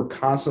recently, we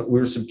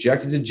were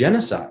subjected to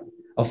genocide,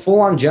 a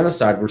full-on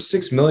genocide where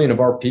 6 million of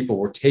our people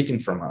were taken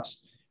from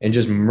us and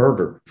just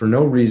murdered for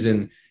no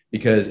reason,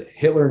 because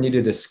Hitler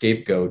needed a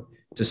scapegoat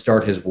to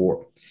start his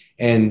war.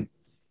 And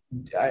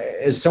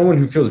as someone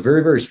who feels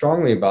very, very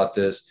strongly about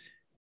this,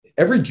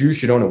 every Jew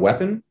should own a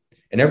weapon,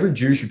 and every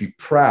Jew should be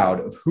proud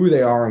of who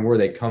they are and where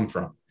they come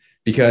from,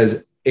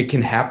 because it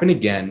can happen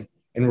again.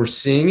 And we're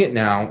seeing it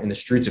now in the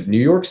streets of New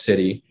York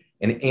City,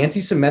 an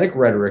anti-Semitic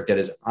rhetoric that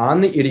is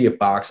on the idiot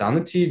box, on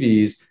the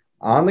TVs,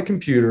 on the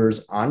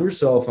computers, on your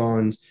cell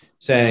phones,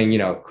 saying,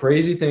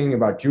 crazy thing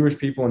about Jewish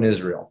people in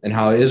Israel, and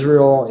how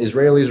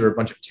Israelis are a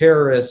bunch of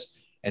terrorists,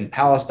 and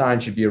Palestine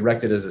should be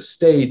erected as a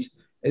state.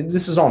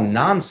 This is all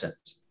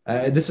nonsense.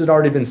 This had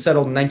already been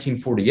settled in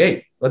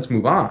 1948. Let's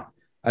move on.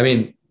 I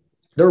mean,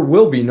 there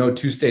will be no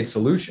two-state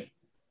solution.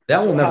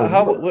 That will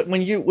never work.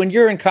 When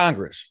you're in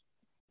Congress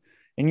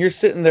and you're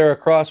sitting there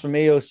across from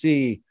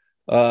AOC,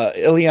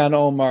 Ilhan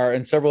Omar,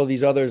 and several of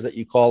these others that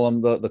you call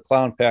them, the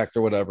Clown Pact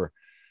or whatever,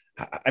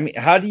 I mean,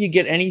 how do you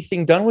get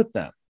anything done with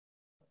them?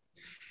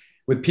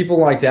 With people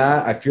like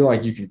that, I feel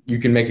like you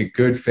can make a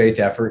good faith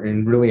effort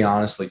and really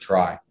honestly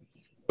try.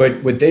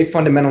 But what they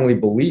fundamentally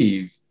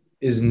believe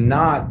is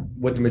not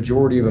what the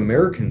majority of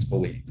Americans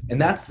believe. And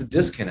that's the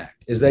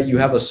disconnect, is that you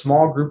have a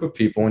small group of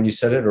people, and you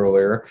said it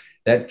earlier,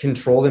 that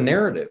control the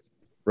narrative,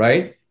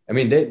 right? I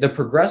mean, the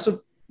progressive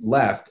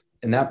left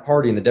in that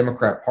party, in the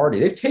Democrat Party,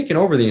 they've taken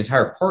over the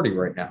entire party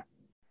right now.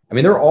 I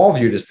mean, they're all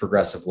viewed as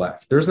progressive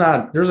left. There's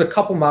a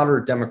couple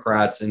moderate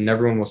Democrats, and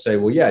everyone will say,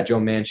 well, yeah, Joe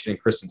Manchin and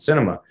Kristen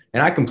Sinema.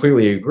 And I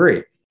completely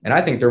agree. And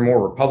I think they're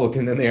more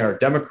Republican than they are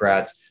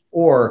Democrats,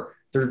 or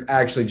they're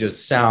actually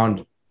just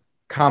sound,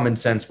 common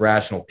sense,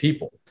 rational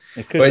people.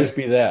 It could just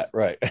be that,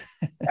 right?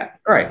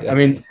 Right. I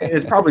mean,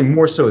 it's probably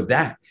more so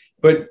that,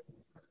 but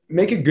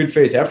make a good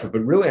faith effort.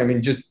 But really, I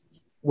mean, just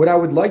what I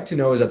would like to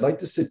know is I'd like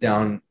to sit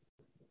down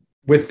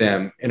with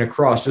them and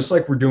across, just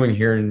like we're doing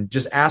here, and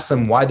just ask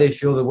them why they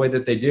feel the way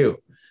that they do.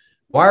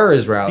 Why are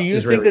Israel? Do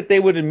you think that they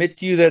would admit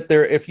to you that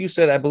if you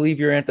said, I believe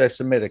you're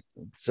anti-Semitic,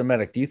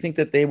 do you think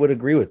that they would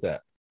agree with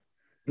that?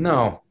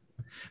 No,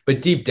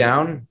 but deep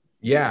down,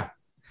 yeah.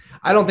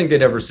 I don't think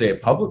they'd ever say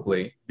it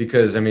publicly,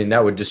 because, I mean,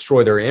 that would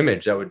destroy their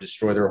image. That would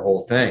destroy their whole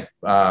thing.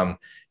 And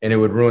it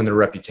would ruin their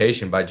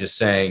reputation by just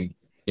saying,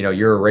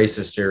 you're a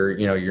racist, or,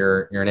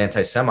 you're an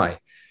anti-Semite.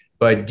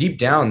 but deep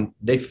down,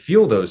 they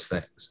feel those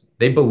things.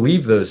 They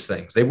believe those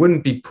things. They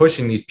wouldn't be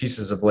pushing these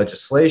pieces of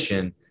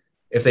legislation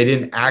if they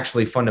didn't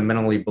actually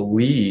fundamentally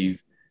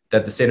believe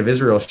that the state of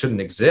Israel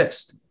shouldn't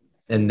exist.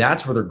 And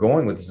that's where they're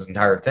going with this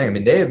entire thing. I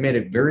mean, they have made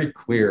it very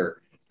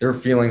clear their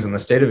feelings on the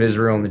state of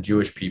Israel and the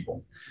Jewish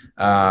people.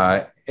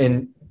 But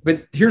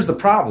here's the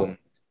problem.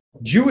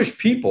 Jewish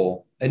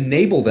people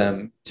enable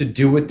them to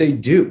do what they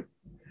do.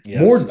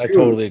 Yes, I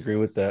totally agree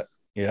with that.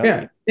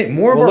 Yeah.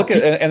 More well, look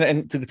at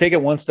and to take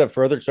it one step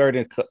further, sorry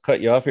to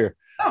cut you off here.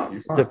 No,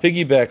 you're fine. To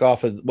piggyback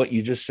off of what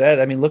you just said,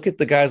 I mean, look at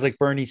the guys like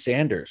Bernie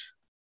Sanders.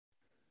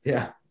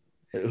 Yeah.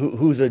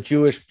 Who's a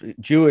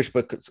Jewish,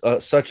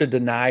 but such a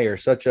denier,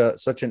 such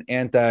an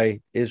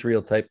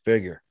anti-Israel type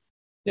figure.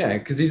 Yeah,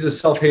 because he's a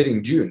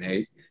self-hating Jew,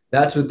 Nate.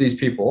 That's what these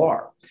people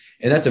are.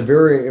 And that's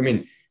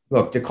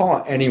look, to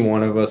call any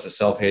one of us a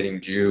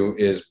self-hating Jew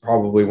is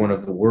probably one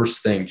of the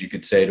worst things you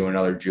could say to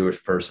another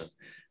Jewish person.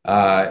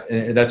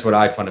 And that's what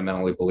I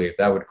fundamentally believe.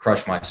 That would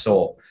crush my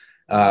soul.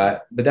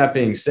 But that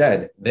being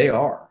said, they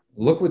are.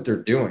 Look what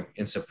they're doing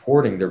in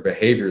supporting their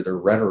behavior, their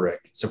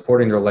rhetoric,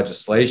 supporting their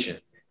legislation,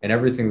 and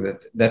everything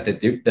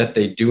that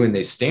they do and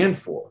they stand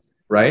for,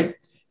 right?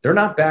 They're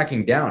not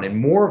backing down. And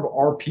more of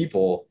our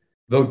people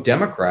vote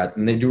Democrat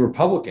than they do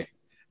Republican.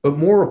 But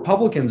more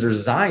Republicans are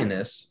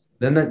Zionists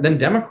than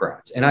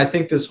Democrats. And I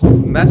think this whole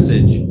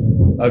message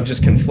of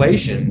just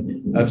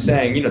conflation of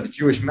saying, the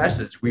Jewish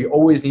message, we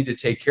always need to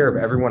take care of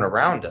everyone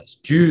around us.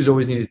 Jews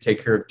always need to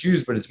take care of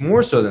Jews, but it's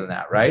more so than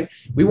that, right?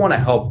 We want to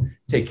help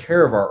take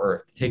care of our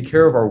earth, take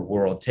care of our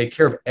world, take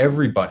care of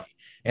everybody.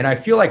 And I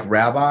feel like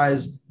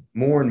rabbis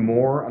more and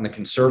more on the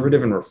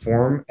conservative and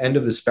reform end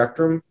of the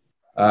spectrum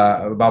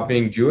about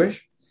being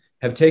Jewish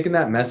have taken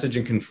that message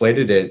and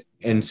conflated it.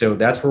 And so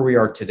that's where we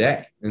are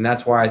today. And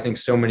that's why I think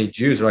so many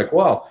Jews are like,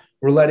 well,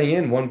 we're letting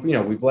in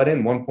we've let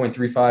in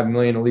 1.35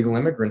 million illegal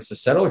immigrants to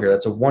settle here.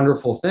 That's a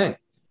wonderful thing.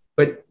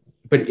 But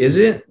is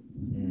it?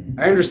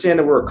 I understand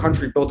that we're a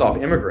country built off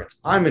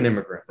immigrants. I'm an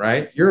immigrant,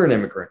 right? You're an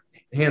immigrant,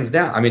 hands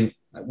down. I mean,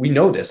 we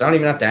know this. I don't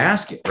even have to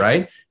ask it,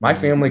 right? My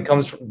family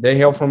they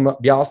hail from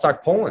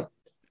Bialystok, Poland.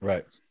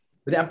 Right.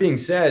 With that being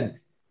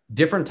said,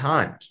 different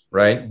times,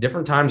 right?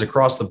 Different times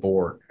across the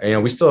board.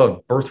 We still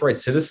have birthright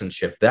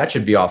citizenship. That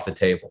should be off the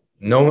table.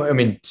 No, I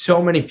mean,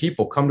 so many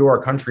people come to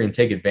our country and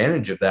take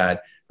advantage of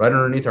that right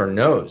underneath our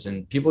nose,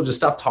 and people just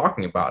stop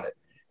talking about it.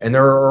 And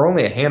there are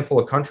only a handful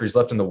of countries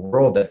left in the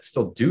world that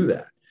still do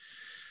that.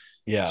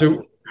 Yeah.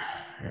 So,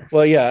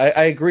 well, yeah,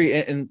 I agree.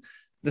 And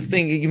the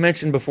thing you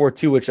mentioned before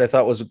too, which I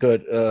thought was a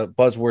good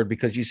buzzword,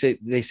 because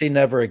they say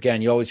never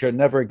again. You always hear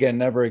never again,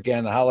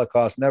 the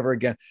Holocaust, never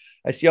again.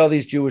 I see all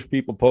these Jewish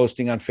people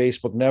posting on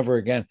Facebook, never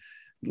again.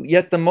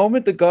 Yet the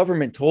moment the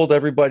government told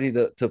everybody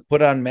to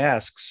put on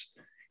masks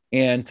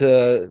and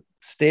to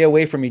stay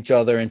away from each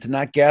other and to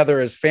not gather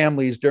as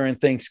families during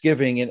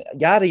Thanksgiving and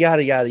yada,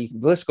 yada, yada, the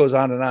list goes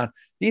on and on.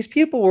 These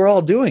people were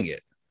all doing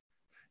it.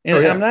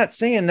 And I'm not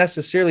saying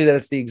necessarily that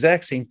it's the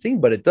exact same thing,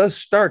 but it does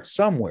start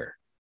somewhere.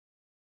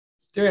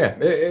 Yeah,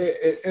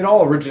 it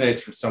all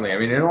originates from something. I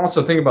mean, and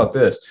also think about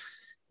this.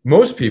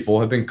 Most people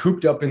have been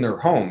cooped up in their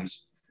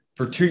homes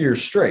for 2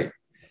 years straight.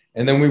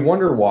 And then we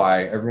wonder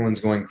why everyone's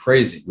going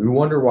crazy. We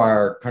wonder why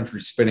our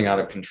country's spinning out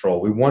of control.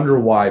 We wonder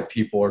why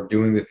people are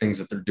doing the things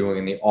that they're doing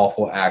and the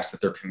awful acts that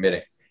they're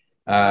committing.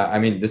 I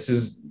mean, this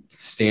is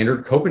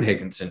standard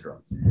Copenhagen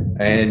syndrome.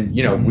 And,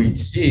 we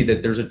see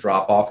that there's a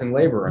drop off in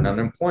labor and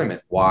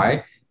unemployment.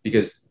 Why?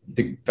 Because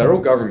the federal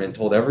government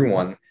told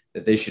everyone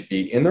that they should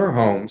be in their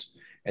homes,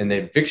 and the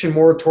eviction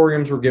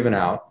moratoriums were given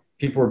out.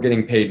 People were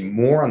getting paid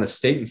more on the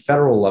state and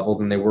federal level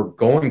than they were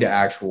going to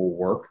actual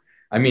work.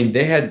 I mean,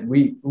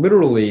 we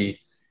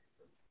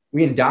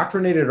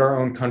indoctrinated our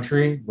own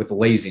country with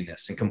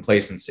laziness and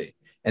complacency.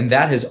 And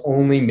that has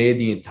only made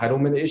the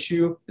entitlement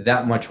issue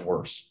that much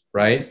worse,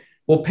 right?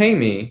 Well, pay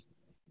me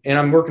and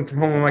I'm working from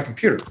home on my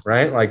computer,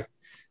 right? Like,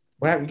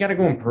 you got to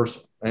go in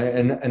person,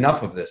 and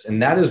enough of this.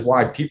 And that is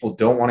why people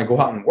don't want to go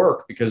out and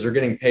work, because they're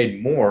getting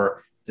paid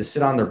more to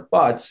sit on their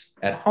butts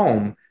at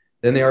home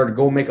than they are to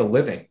go make a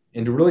living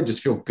and to really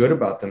just feel good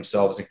about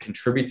themselves and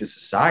contribute to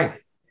society.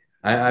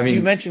 I mean,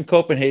 you mentioned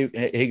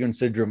Copenhagen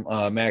syndrome,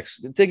 Max.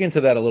 Dig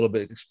into that a little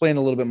bit. Explain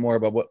a little bit more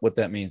about what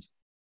that means.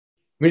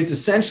 I mean, it's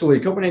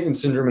essentially Copenhagen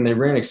syndrome, and they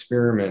ran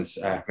experiments.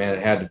 It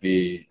had to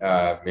be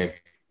maybe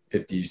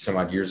 50 some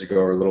odd years ago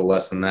or a little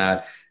less than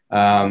that.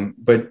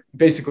 But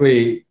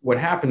basically what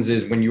happens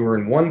is when you are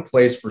in one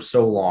place for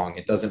so long,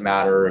 it doesn't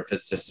matter if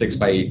it's a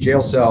 6x8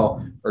 jail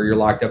cell or you're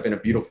locked up in a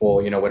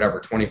beautiful,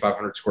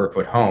 2,500 square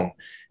foot home,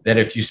 that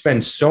if you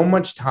spend so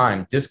much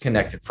time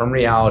disconnected from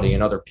reality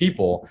and other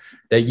people,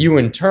 that you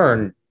in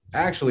turn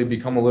actually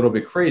become a little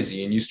bit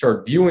crazy and you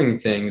start viewing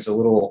things a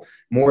little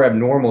more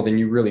abnormal than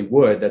you really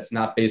would. That's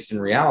not based in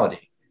reality,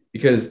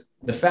 because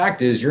the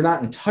fact is you're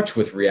not in touch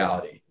with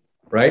reality,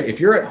 right? If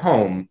you're at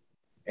home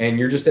and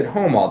you're just at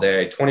home all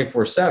day,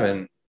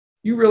 24/7,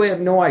 you really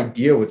have no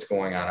idea what's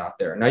going on out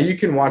there. Now you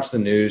can watch the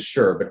news,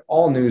 sure, but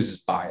all news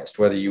is biased,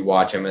 whether you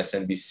watch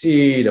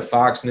MSNBC to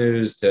Fox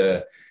News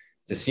to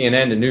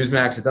CNN to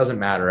Newsmax, it doesn't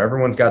matter.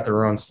 Everyone's got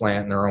their own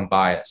slant and their own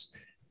bias.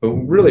 But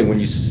really, when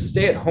you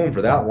stay at home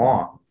for that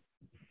long,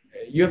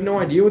 you have no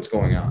idea what's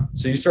going on.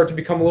 So you start to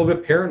become a little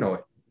bit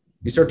paranoid.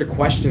 You start to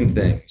question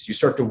things. You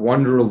start to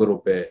wonder a little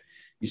bit.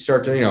 You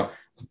start to,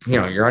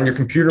 you're on your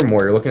computer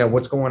more. You're looking at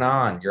what's going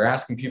on. You're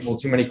asking people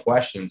too many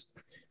questions.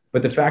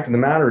 But the fact of the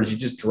matter is you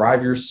just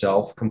drive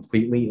yourself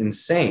completely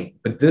insane.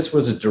 But this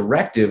was a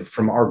directive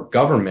from our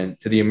government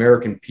to the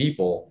American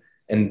people.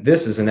 And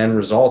this is an end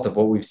result of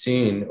what we've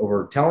seen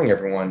over telling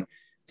everyone,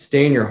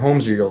 stay in your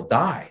homes or you'll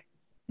die.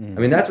 I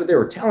mean, that's what they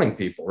were telling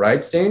people,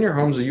 right? Stay in your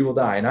homes or you will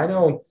die. And I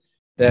know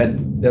that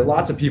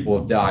lots of people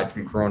have died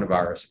from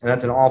coronavirus, and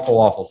that's an awful,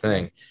 awful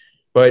thing.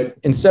 But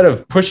instead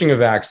of pushing a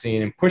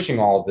vaccine and pushing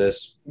all of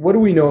this, what do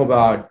we know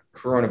about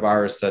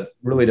coronavirus that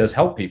really does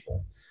help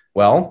people?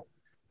 Well,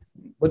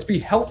 let's be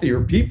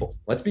healthier people.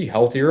 Let's be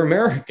healthier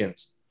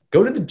Americans.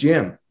 Go to the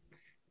gym,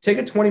 take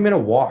a 20-minute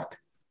walk,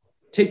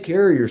 take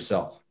care of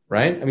yourself,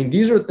 right? I mean,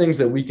 these are things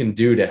that we can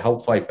do to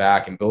help fight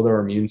back and build our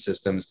immune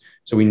systems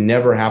so we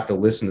never have to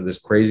listen to this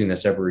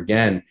craziness ever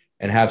again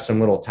and have some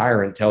little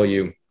tyrant tell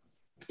you,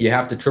 you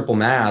have to triple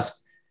mask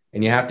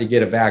and you have to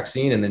get a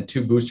vaccine and then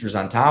 2 boosters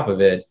on top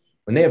of it,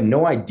 when they have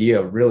no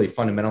idea really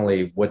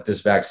fundamentally what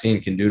this vaccine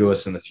can do to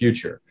us in the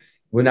future.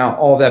 Well, now,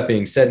 all that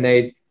being said,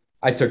 Nate,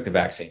 I took the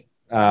vaccine.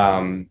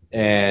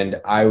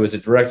 And I was a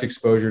direct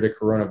exposure to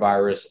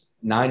coronavirus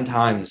 9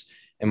 times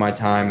in my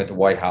time at the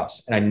White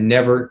House. And I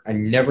never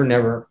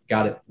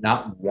got it,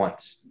 not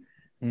once.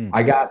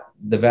 I got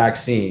the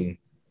vaccine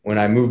when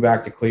I moved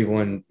back to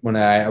Cleveland. When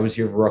I was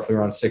here for roughly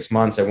around 6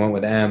 months, I went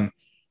with M,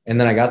 and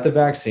then I got the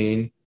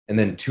vaccine. And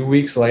then 2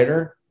 weeks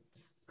later,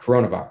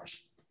 coronavirus.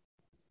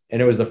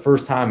 And it was the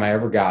first time I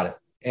ever got it.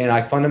 And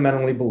I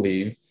fundamentally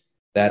believe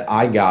that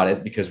I got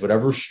it because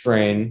whatever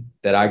strain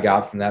that I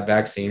got from that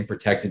vaccine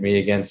protected me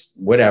against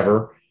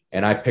whatever,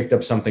 and I picked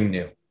up something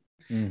new.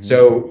 Mm-hmm.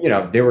 So,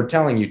 they were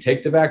telling you,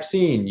 take the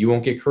vaccine, you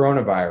won't get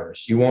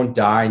coronavirus, you won't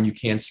die, and you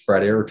can't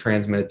spread it or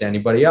transmit it to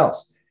anybody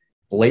else.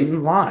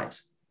 Blatant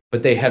lies.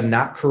 But they have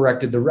not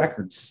corrected the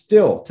record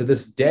still to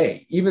this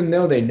day, even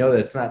though they know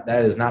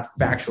that is not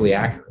factually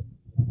accurate.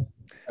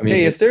 I mean,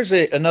 hey, if there's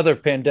another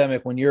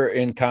pandemic when you're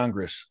in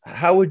Congress,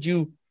 how would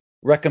you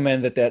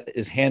recommend that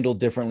is handled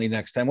differently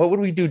next time? What would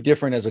we do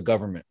different as a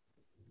government?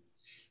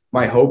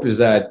 My hope is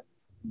that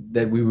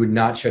we would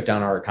not shut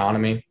down our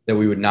economy, that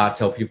we would not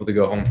tell people to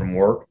go home from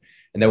work,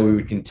 and that we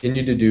would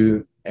continue to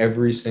do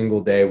every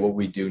single day what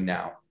we do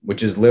now,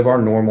 which is live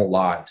our normal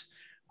lives.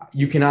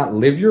 You cannot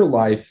live your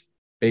life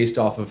based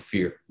off of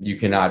fear. You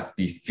cannot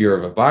be fear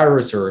of a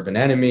virus or of an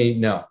enemy.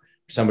 No,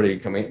 somebody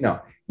coming. No,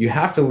 you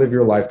have to live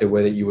your life the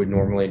way that you would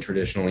normally and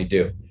traditionally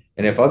do.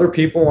 And if other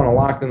people want to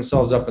lock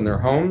themselves up in their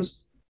homes,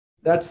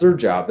 that's their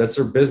job. That's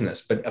their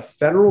business. But a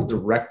federal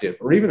directive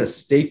or even a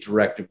state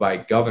directive by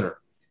a governor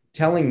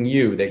telling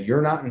you that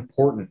you're not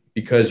important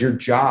because your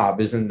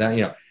job isn't that,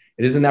 it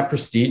isn't that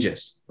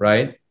prestigious,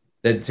 right?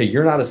 That say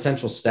you're not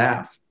essential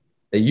staff,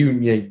 that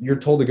you're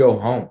told to go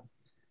home.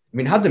 I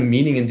mean, how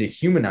demeaning and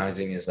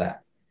dehumanizing is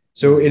that?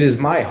 So it is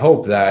my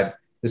hope that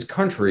this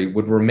country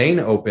would remain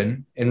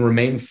open and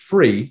remain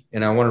free.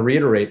 And I want to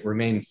reiterate,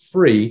 remain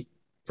free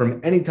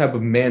from any type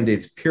of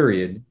mandates,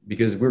 period,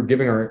 because we're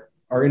giving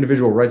our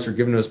individual rights are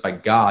given to us by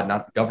God,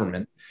 not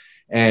government.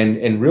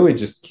 And really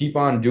just keep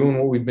on doing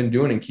what we've been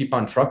doing and keep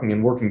on trucking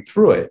and working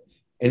through it.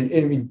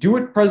 And do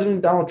what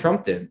President Donald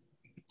Trump did.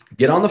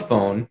 Get on the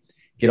phone,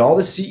 get all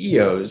the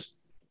CEOs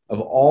of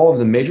all of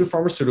the major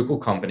pharmaceutical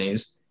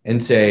companies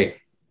and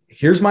say,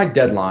 here's my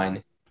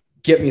deadline.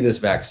 Get me this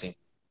vaccine.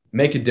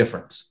 Make a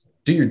difference.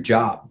 Do your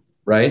job,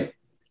 right?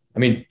 I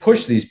mean,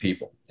 push these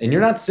people. And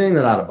you're not saying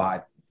that out of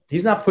Biden.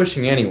 He's not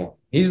pushing anyone.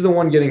 He's the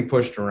one getting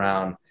pushed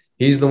around.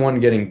 He's the one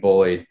getting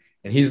bullied.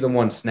 And he's the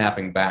one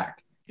snapping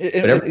back.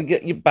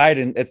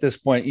 Biden, at this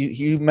point,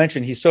 you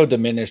mentioned he's so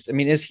diminished. I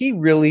mean, is he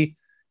really,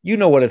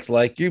 what it's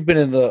like. You've been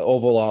in the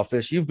Oval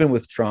Office. You've been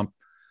with Trump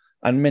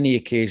on many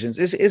occasions.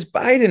 Is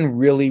Biden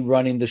really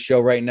running the show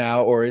right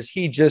now, or is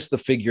he just the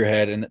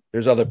figurehead and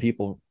there's other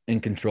people in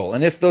control?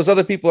 And if those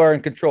other people are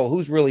in control,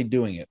 who's really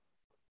doing it?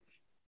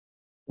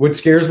 What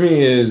scares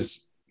me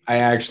is I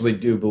actually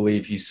do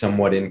believe he's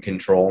somewhat in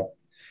control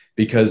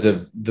because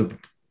of the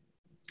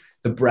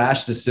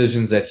brash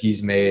decisions that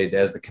he's made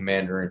as the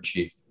commander in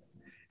chief.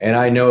 And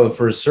I know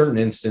for a certain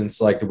instance,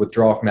 like the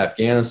withdrawal from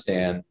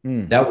Afghanistan,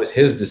 that was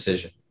his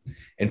decision.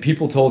 And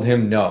people told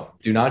him, no,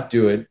 do not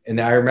do it. And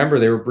I remember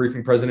they were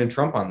briefing President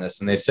Trump on this.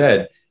 And they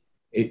said,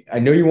 I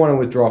know you want to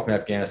withdraw from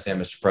Afghanistan,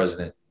 Mr.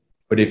 President,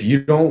 but if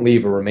you don't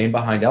leave a remain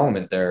behind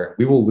element there,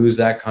 we will lose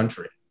that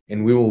country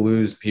and we will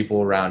lose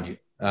people around you.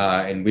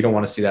 And we don't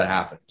want to see that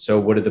happen. So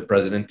what did the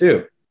president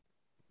do?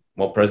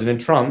 Well, President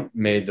Trump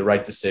made the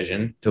right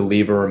decision to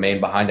leave a remain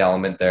behind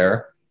element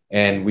there.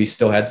 And we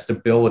still had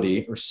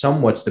stability or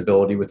somewhat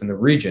stability within the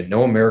region.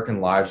 No American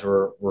lives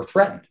were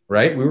threatened,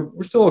 right?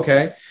 We're still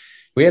okay.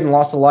 We hadn't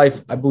lost a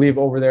life, I believe,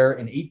 over there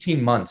in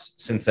 18 months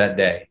since that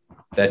day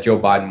that Joe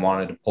Biden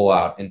wanted to pull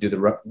out and do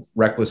the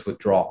reckless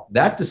withdrawal.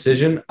 That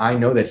decision, I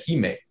know that he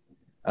made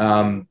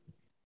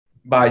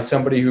by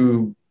somebody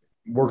who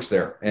works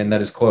there and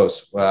that is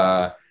close.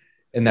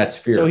 in that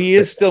sphere. So he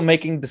is still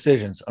making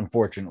decisions,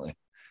 unfortunately.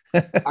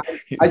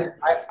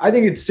 I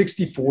think it's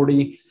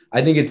 60-40.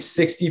 I think it's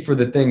 60 for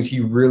the things he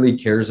really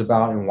cares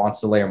about and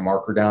wants to lay a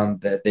marker down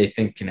that they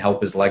think can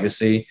help his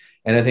legacy.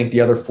 And I think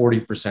the other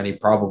 40% he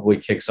probably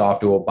kicks off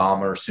to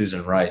Obama or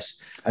Susan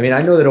Rice. I mean, I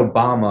know that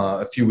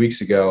Obama a few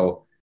weeks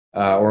ago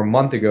or a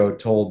month ago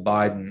told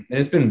Biden, and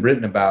it's been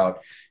written about,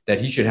 that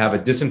he should have a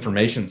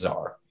disinformation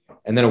czar.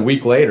 And then a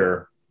week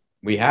later,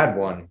 we had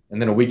one.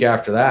 And then a week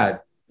after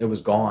that, it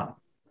was gone.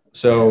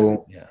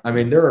 So, I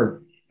mean, there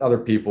are other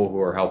people who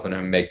are helping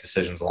him make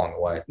decisions along the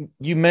way.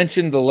 You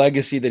mentioned the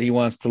legacy that he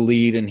wants to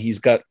lead, and he's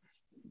got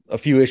a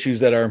few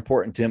issues that are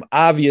important to him.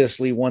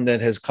 Obviously, one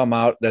that has come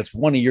out that's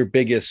one of your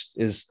biggest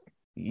is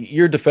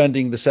you're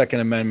defending the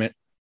Second Amendment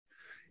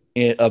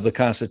of the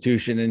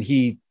Constitution, and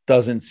he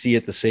doesn't see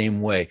it the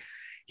same way.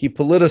 He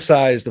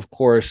politicized, of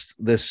course,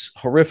 this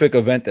horrific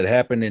event that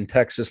happened in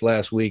Texas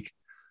last week,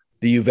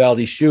 the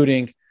Uvalde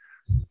shooting.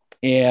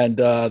 And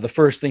the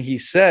first thing he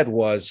said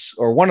was,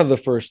 or one of the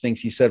first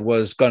things he said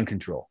was gun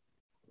control.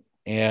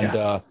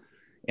 And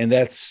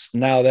that's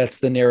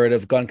the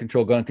narrative: gun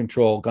control, gun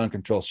control, gun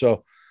control.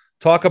 So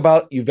talk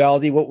about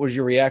Uvalde. What was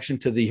your reaction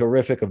to the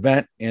horrific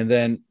event? And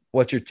then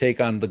what's your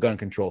take on the gun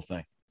control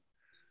thing?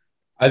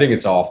 I think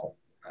it's awful.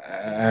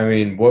 I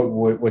mean,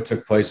 what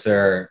took place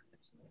there,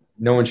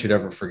 no one should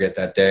ever forget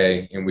that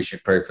day. And we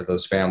should pray for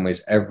those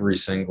families every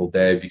single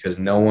day, because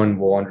no one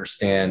will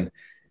understand,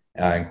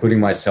 including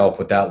myself,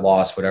 what that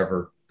loss would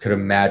ever could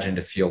imagine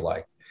to feel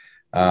like.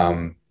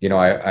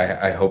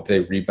 I hope they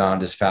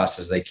rebound as fast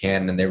as they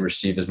can and they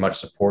receive as much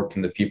support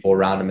from the people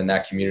around them in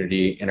that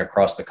community and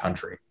across the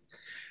country.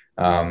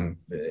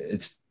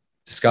 It's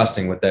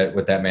disgusting what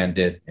that man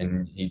did,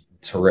 and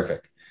it's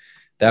horrific.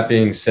 That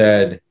being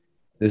said,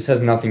 this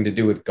has nothing to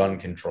do with gun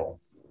control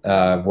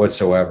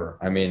whatsoever.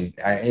 I mean,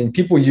 and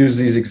people use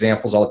these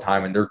examples all the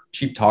time, and they're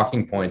cheap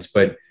talking points,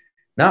 but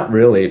not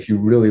really if you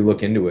really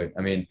look into it.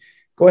 I mean,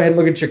 go ahead and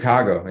look at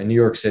Chicago and New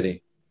York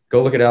City.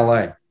 Go look at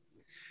LA.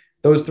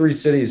 Those three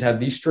cities have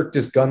the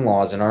strictest gun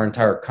laws in our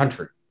entire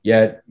country,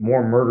 yet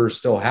more murders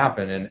still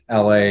happen in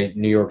LA,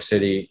 New York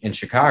City, and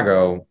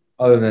Chicago,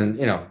 other than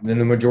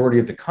the majority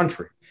of the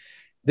country.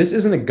 This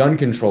isn't a gun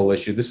control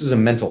issue. This is a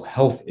mental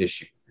health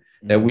issue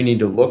that we need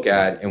to look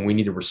at and we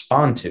need to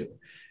respond to.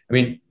 I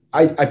mean,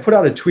 I put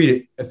out a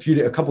tweet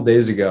a couple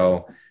days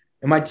ago,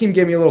 and my team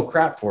gave me a little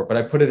crap for it, but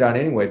I put it out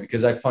anyway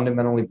because I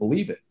fundamentally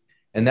believe it.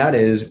 And that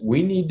is,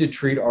 we need to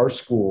treat our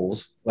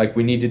schools like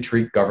we need to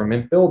treat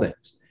government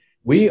buildings.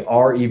 We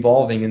are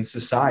evolving in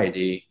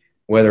society,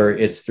 whether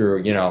it's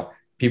through,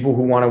 people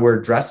who want to wear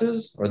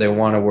dresses, or they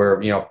want to wear,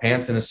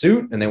 pants and a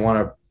suit, and they want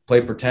to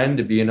play pretend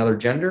to be another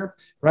gender,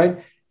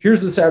 right?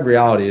 Here's the sad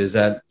reality is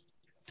that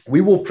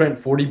we will print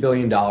 $40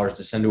 billion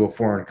to send to a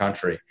foreign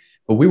country,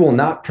 but we will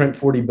not print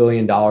 $40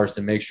 billion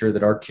to make sure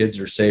that our kids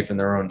are safe in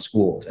their own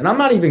schools. And I'm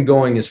not even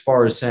going as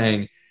far as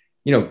saying,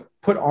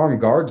 put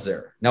armed guards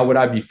there. Now, would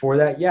I be for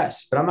that?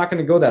 Yes, but I'm not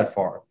going to go that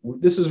far.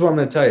 This is what I'm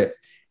going to tell you.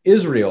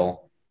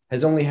 Israel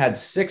has only had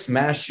 6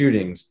 mass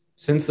shootings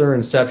since their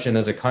inception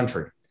as a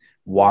country.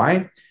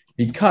 Why?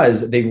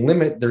 Because they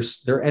limit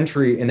their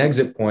entry and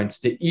exit points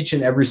to each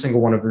and every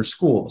single one of their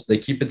schools. They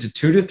keep it to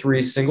 2 to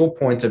 3 single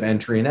points of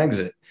entry and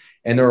exit.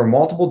 And there are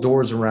multiple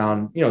doors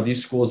around,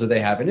 these schools that they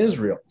have in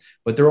Israel,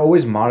 but they're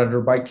always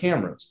monitored by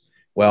cameras.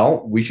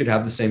 Well, we should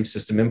have the same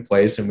system in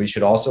place, and we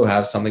should also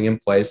have something in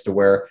place to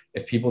where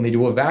if people need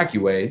to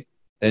evacuate,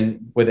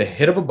 then with a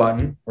hit of a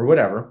button or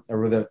whatever,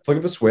 or with a flick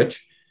of a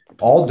switch,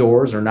 all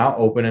doors are now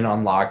open and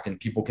unlocked, and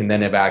people can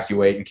then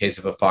evacuate in case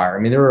of a fire.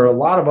 I mean, there are a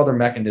lot of other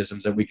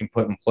mechanisms that we can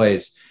put in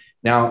place.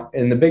 Now,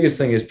 and the biggest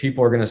thing is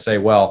people are going to say,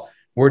 well,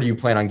 where do you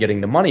plan on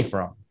getting the money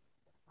from?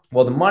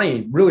 Well, the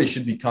money really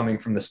should be coming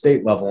from the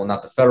state level and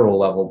not the federal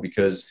level,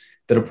 because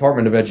the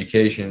Department of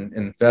Education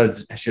and the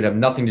feds should have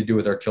nothing to do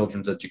with our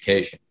children's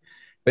education.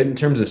 But in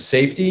terms of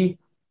safety,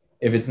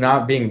 if it's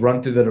not being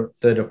run through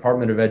the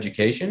Department of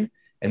Education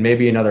and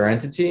maybe another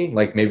entity,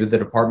 like maybe the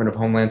Department of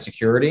Homeland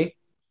Security,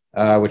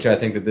 which I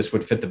think that this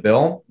would fit the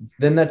bill,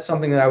 then that's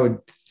something that I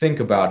would think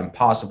about and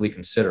possibly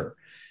consider.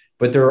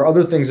 But there are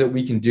other things that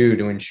we can do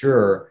to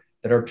ensure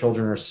that our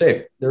children are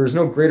safe. There is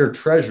no greater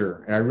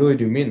treasure, and I really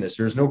do mean this,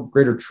 there's no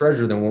greater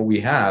treasure than what we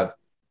have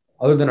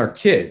other than our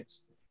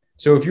kids.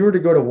 So if you were to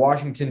go to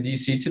Washington,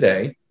 D.C.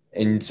 today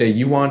and say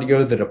you wanted to go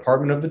to the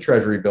Department of the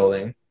Treasury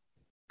building,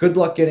 good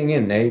luck getting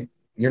in, Nate.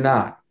 You're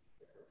not.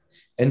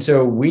 And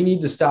so we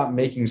need to stop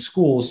making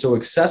schools so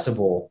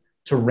accessible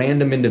to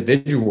random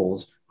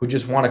individuals who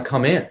just want to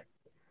come in.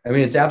 I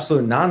mean, it's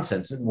absolute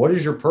nonsense. What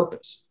is your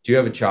purpose? Do you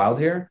have a child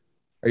here?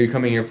 Are you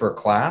coming here for a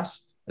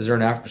class? Is there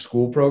an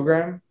after-school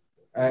program?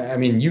 I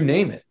mean, you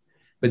name it.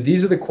 But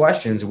these are the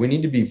questions. We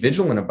need to be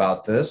vigilant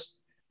about this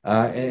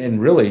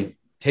and really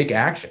take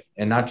action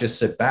and not just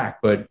sit back.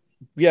 But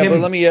but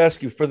let me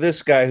ask you, for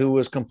this guy who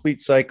was complete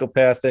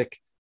psychopathic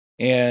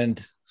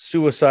and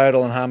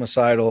suicidal and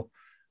homicidal,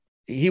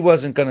 he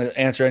wasn't going to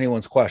answer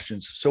anyone's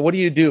questions. So what do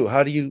you do?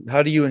 How do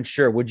you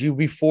ensure? Would you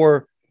be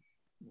for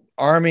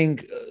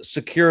arming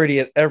security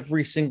at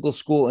every single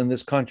school in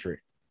this country?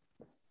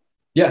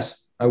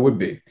 Yes, I would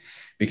be.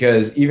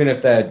 Because even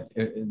if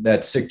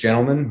that sick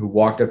gentleman who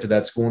walked up to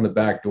that school in the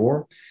back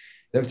door,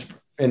 that's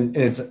and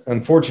it's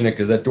unfortunate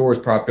because that door was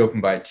propped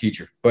open by a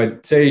teacher.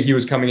 But say he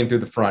was coming in through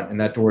the front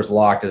and that door is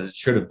locked as it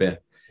should have been,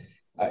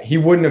 he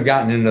wouldn't have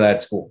gotten into that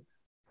school.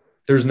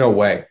 There's no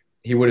way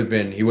he would have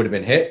been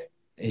hit.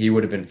 He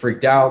would have been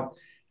freaked out.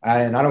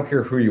 And I don't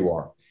care who you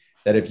are.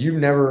 That if you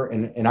never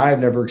and I have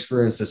never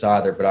experienced this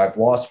either, but I've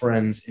lost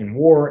friends in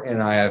war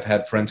and I have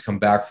had friends come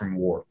back from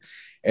war.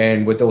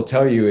 And what they'll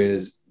tell you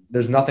is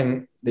there's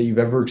nothing that you've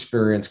ever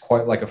experienced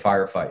quite like a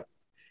firefight.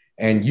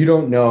 And you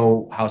don't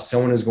know how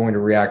someone is going to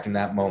react in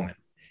that moment.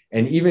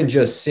 And even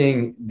just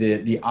seeing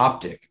the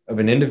optic of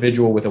an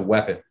individual with a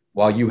weapon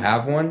while you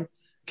have one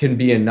can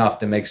be enough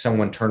to make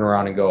someone turn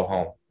around and go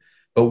home.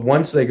 But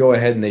once they go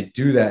ahead and they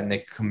do that and they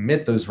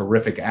commit those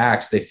horrific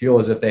acts, they feel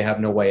as if they have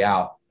no way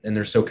out. And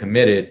they're so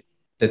committed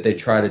that they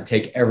try to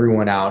take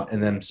everyone out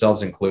and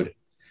themselves included.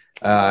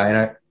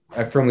 And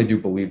I firmly do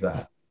believe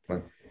that.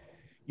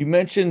 You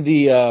mentioned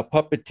the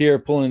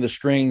puppeteer pulling the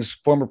strings,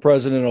 former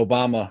President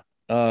Obama.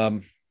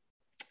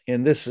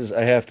 And this is,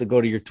 I have to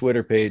go to your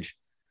Twitter page.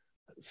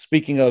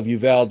 Speaking of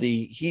Uvalde,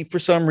 he, for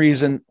some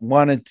reason,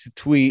 wanted to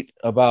tweet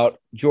about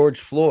George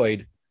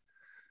Floyd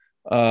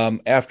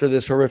after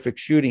this horrific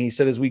shooting. He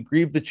said, as we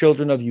grieve the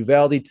children of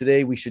Uvalde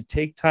today, we should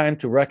take time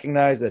to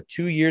recognize that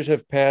 2 years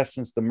have passed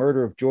since the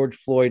murder of George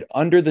Floyd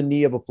under the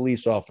knee of a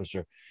police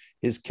officer.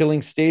 His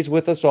killing stays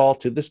with us all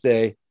to this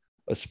day,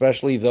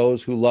 especially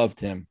those who loved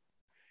him.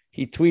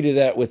 He tweeted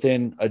that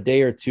within a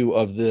day or two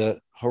of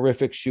the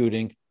horrific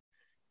shooting.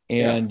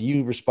 And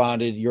you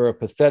responded, you're a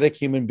pathetic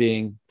human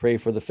being. Pray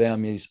for the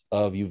families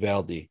of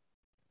Uvalde.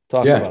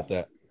 Talk about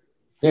that.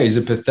 Yeah, he's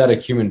a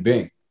pathetic human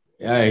being.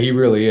 Yeah, he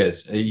really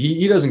is.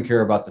 He doesn't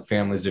care about the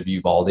families of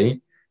Uvalde.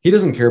 He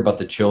doesn't care about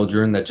the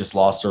children that just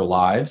lost their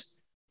lives.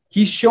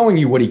 He's showing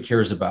you what he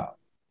cares about.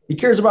 He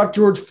cares about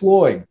George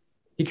Floyd.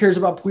 He cares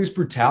about police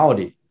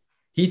brutality.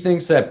 He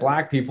thinks that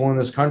Black people in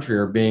this country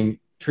are being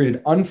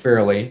treated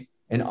unfairly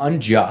and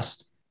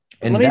unjust.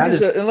 And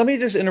let me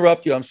just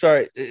interrupt you. I'm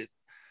sorry.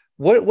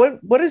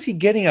 What is he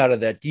getting out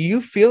of that? Do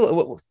you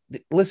feel?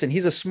 Listen,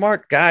 he's a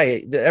smart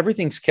guy.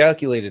 Everything's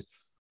calculated.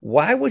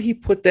 Why would he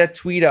put that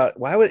tweet out?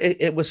 Why would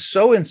it was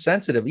so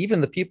insensitive?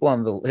 Even the people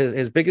on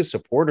his biggest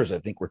supporters, I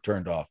think, were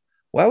turned off.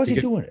 Why was he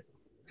doing it?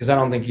 Because I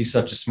don't think he's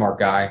such a smart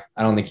guy.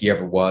 I don't think he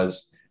ever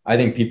was. I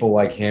think people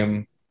like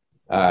him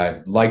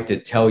like to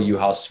tell you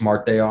how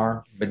smart they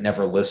are, but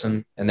never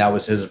listen. And that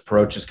was his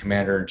approach as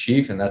commander in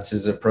chief, and that's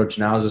his approach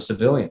now as a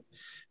civilian.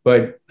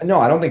 But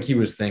no, I don't think he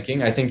was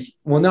thinking. I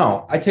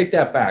take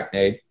that back,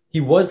 Nate.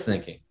 He was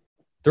thinking.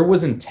 There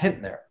was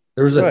intent there.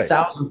 There was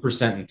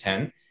 1,000%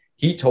 intent.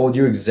 He told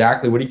you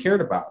exactly what he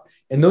cared about.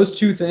 And those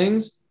two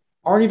things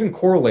aren't even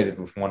correlated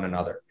with one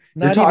another.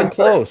 Not even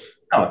close.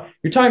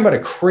 You're talking about a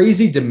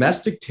crazy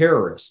domestic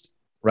terrorist,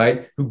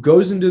 right, who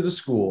goes into a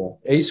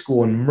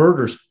school and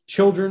murders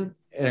children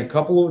and a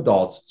couple of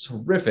adults. It's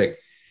horrific.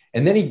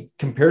 And then he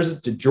compares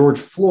it to George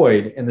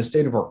Floyd and the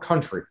state of our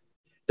country.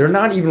 They're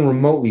not even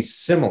remotely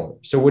similar.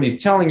 So what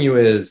he's telling you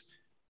is,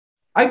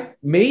 I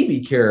maybe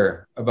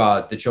care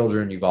about the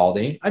children in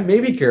Uvalde. I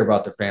maybe care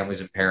about their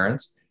families and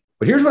parents.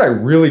 But here's what I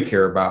really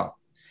care about.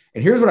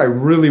 And here's what I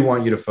really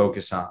want you to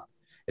focus on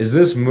is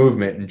this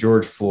movement in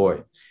George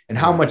Floyd and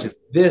how much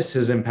this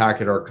has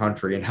impacted our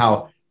country and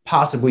how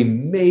possibly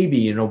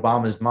maybe in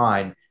Obama's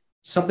mind,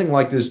 something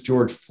like this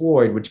George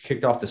Floyd, which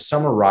kicked off the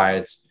summer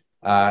riots,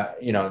 that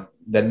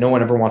no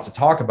one ever wants to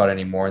talk about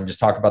anymore and just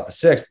talk about the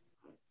 6th,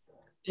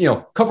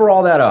 cover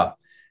all that up.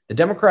 The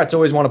Democrats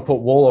always want to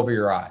put wool over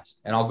your eyes.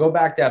 And I'll go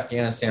back to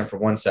Afghanistan for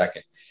 1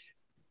 second.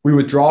 We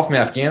withdraw from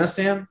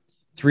Afghanistan.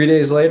 3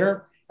 days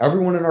later,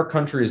 everyone in our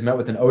country is met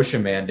with an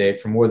OSHA mandate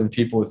for more than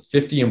people with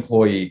 50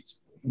 employees.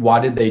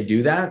 Why did they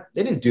do that?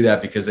 They didn't do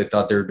that because they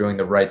thought they were doing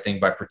the right thing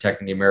by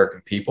protecting the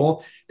American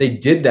people. They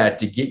did that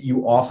to get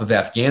you off of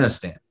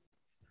Afghanistan.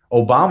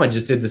 Obama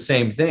just did the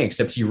same thing,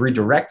 except he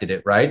redirected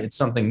it, right? It's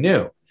something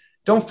new.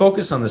 Don't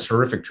focus on this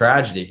horrific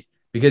tragedy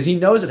because he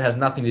knows it has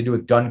nothing to do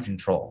with gun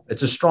control.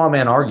 It's a straw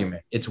man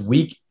argument. It's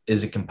weak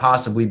as it can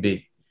possibly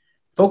be.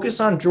 Focus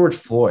on George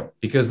Floyd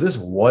because this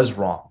was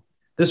wrong.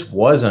 This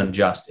was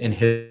unjust in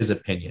his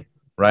opinion,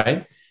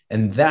 right?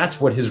 And that's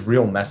what his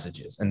real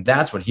message is. And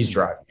that's what he's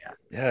driving at.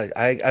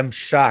 Yeah, I'm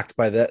shocked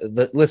by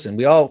that. Listen,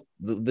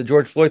 the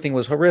George Floyd thing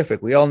was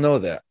horrific. We all know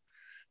that.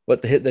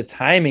 But the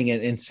timing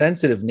and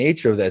insensitive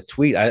nature of that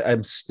tweet,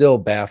 I'm still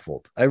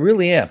baffled. I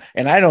really am.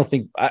 And I don't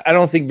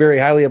think very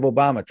highly of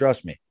Obama.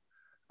 Trust me.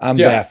 I'm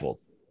baffled.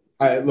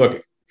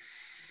 Look,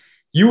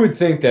 you would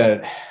think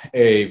that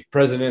a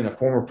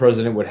former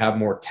president would have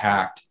more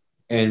tact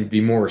and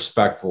be more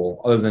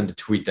respectful other than to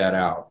tweet that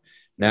out.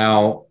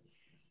 Now,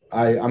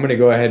 I'm going to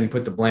go ahead and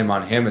put the blame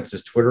on him. It's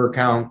his Twitter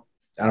account.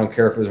 I don't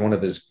care if it was one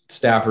of his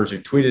staffers who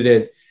tweeted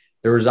it.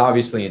 There was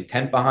obviously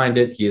intent behind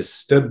it. He has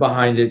stood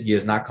behind it. He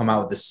has not come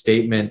out with a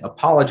statement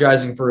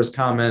apologizing for his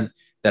comment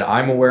that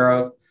I'm aware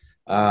of.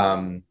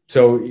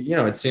 So,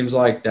 it seems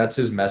like that's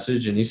his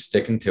message and he's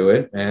sticking to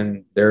it.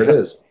 And there it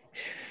is.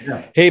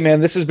 Yeah. Hey, man,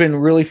 this has been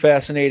really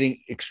fascinating,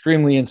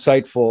 extremely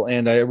insightful,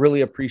 and I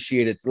really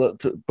appreciate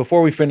it.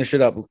 Before we finish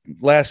it up,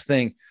 last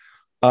thing,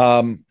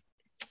 um,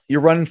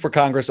 you're running for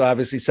Congress,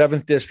 obviously,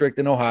 7th District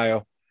in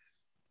Ohio.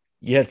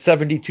 You had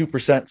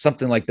 72%,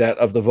 something like that,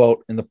 of the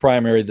vote in the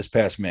primary this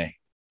past May.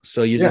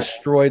 So you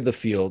destroyed the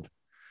field.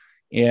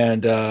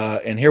 And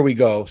here we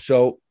go.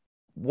 So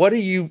what are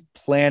you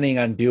planning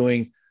on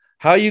doing?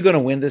 How are you going to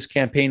win this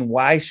campaign?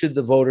 Why should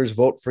the voters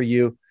vote for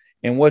you?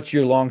 And what's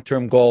your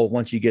long-term goal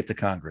once you get to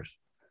Congress?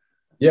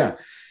 Yeah.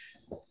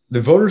 The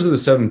voters of the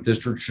 7th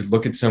District should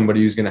look at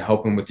somebody who's going to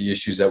help them with the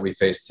issues that we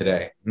face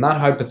today. Not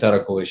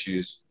hypothetical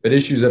issues, but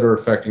issues that are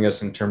affecting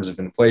us in terms of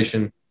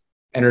inflation,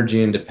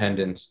 energy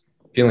independence,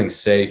 feeling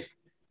safe,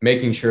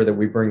 making sure that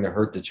we bring the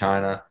hurt to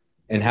China,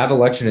 and have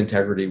election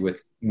integrity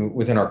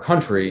within our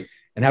country,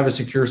 and have a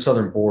secure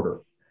southern border.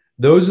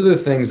 Those are the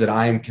things that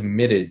I am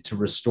committed to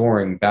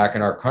restoring back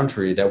in our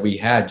country that we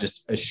had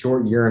just a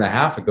short year and a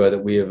half ago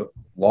that we have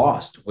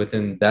lost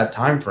within that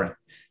time frame.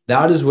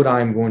 That is what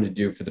I'm going to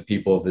do for the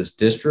people of this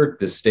district,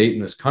 this state,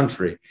 and this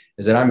country,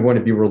 is that I'm going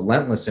to be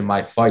relentless in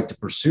my fight to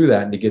pursue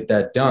that and to get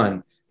that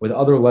done with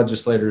other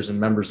legislators and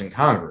members in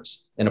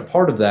Congress. And a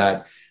part of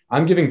that,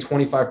 I'm giving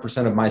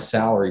 25% of my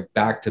salary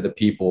back to the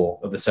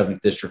people of the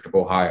 7th District of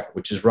Ohio,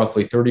 which is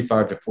roughly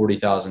 $35,000 to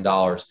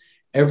 $40,000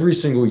 every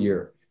single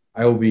year.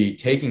 I will be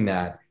taking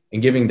that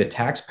and giving the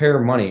taxpayer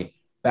money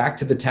back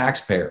to the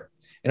taxpayer.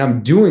 And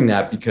I'm doing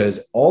that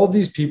because all of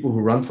these people who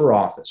run for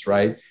office,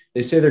 right?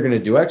 They say they're going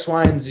to do X,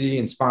 Y, and Z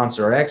and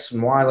sponsor X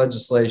and Y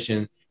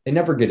legislation. They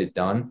never get it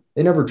done.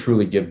 They never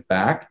truly give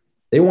back.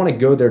 They want to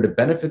go there to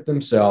benefit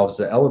themselves,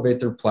 to elevate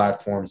their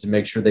platforms, and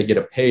make sure they get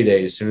a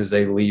payday as soon as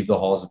they leave the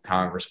halls of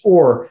Congress,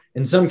 or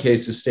in some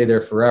cases, stay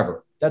there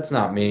forever. That's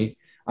not me.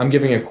 I'm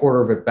giving a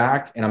quarter of it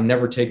back, and I'm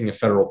never taking a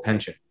federal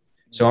pension.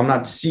 So I'm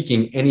not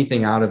seeking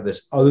anything out of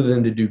this other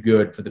than to do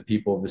good for the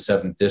people of the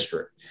 7th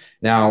District.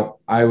 Now,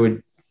 I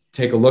would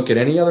take a look at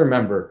any other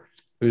member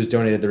who's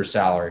donated their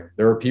salary.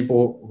 There are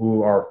people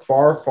who are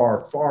far,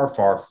 far, far,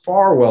 far,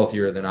 far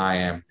wealthier than I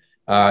am,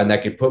 and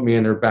that could put me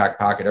in their back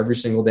pocket every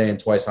single day and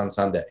twice on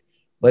Sunday.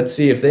 Let's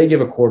see if they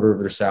give a quarter of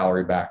their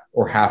salary back,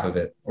 or half of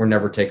it, or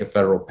never take a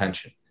federal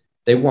pension.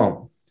 They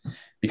won't,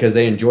 because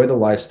they enjoy the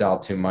lifestyle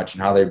too much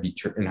and how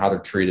they're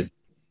treated.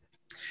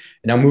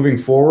 And now moving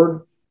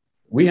forward,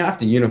 we have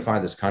to unify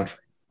this country.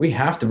 We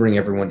have to bring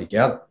everyone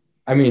together.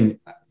 I mean,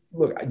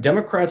 look,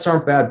 Democrats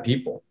aren't bad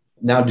people.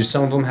 Now, do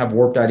some of them have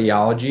warped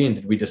ideology? And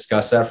did we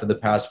discuss that for the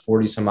past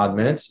 40 some odd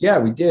minutes? Yeah,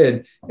 we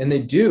did. And they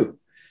do.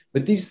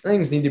 But these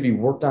things need to be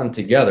worked on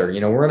together.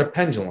 We're in a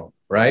pendulum,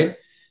 right?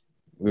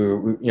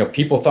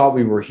 People thought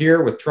we were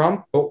here with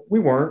Trump, but we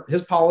weren't.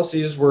 His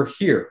policies were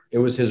here. It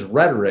was his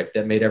rhetoric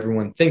that made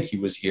everyone think he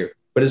was here.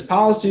 But his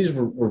policies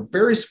were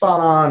very spot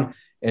on.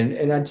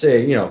 And I'd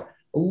say,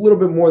 a little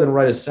bit more than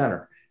right of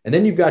center. And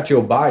then you've got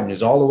Joe Biden,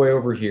 who's all the way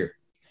over here.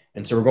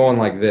 And so we're going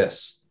like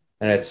this.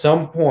 And at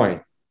some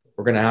point,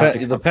 we're going to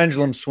have the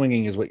pendulum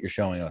swinging is what you're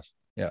showing us.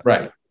 Yeah.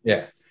 Right.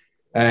 Yeah.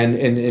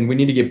 And we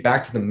need to get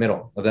back to the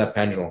middle of that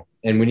pendulum.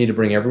 And we need to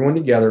bring everyone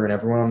together and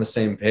everyone on the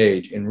same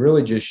page and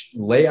really just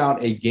lay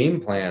out a game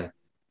plan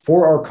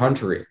for our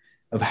country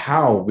of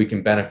how we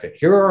can benefit.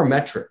 Here are our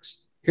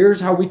metrics.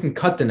 Here's how we can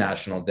cut the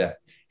national debt.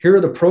 Here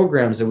are the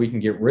programs that we can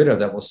get rid of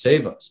that will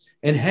save us.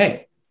 And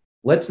hey,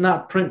 let's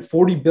not print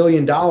 $40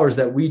 billion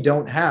that we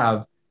don't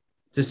have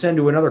to send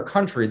to another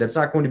country that's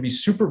not going to be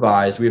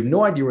supervised. We have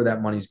no idea where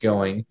that money's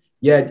going.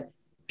 Yet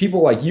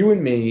people like you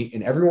and me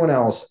and everyone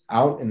else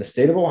out in the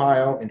state of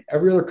Ohio and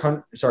every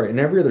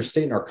other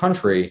state in our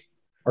country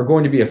are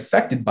going to be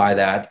affected by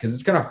that, because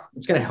it's going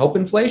to help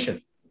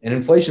inflation, and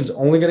inflation is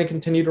only going to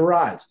continue to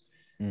rise.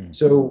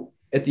 So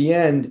at the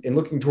end, in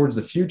looking towards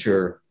the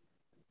future,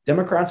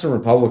 Democrats and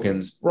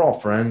Republicans, we're all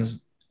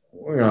friends.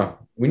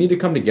 We need to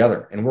come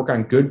together and work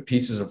on good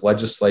pieces of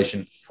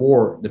legislation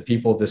for the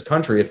people of this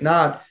country. If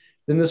not,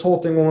 then this whole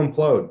thing will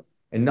implode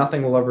and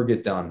nothing will ever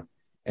get done.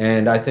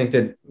 And I think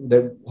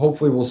that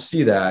hopefully we'll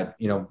see that,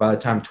 by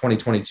the time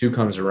 2022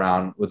 comes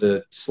around, with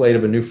a slate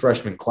of a new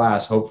freshman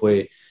class,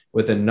 hopefully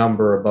with a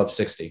number above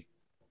 60.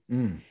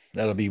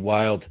 That'll be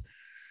wild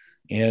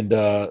and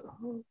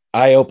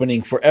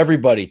eye-opening for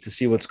everybody to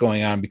see what's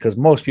going on, because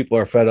most people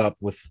are fed up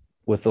with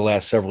the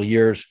last several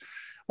years.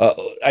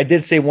 I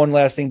did say one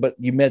last thing, but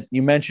you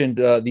mentioned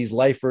these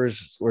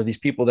lifers, or these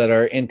people that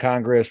are in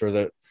Congress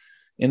or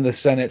in the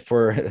Senate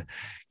for,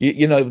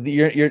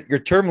 your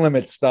term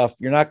limit stuff.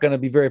 You're not going to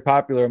be very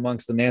popular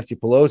amongst the Nancy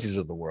Pelosi's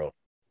of the world.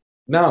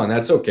 No, and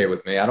that's okay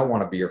with me. I don't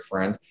want to be your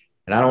friend,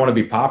 and I don't want to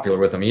be popular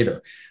with them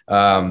either.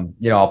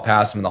 I'll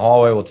pass them in the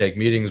hallway. We'll take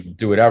meetings. We'll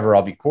do whatever.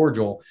 I'll be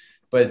cordial.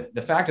 But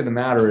the fact of the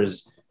matter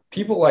is,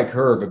 people like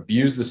her have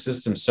abused the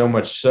system so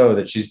much so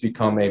that she's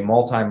become a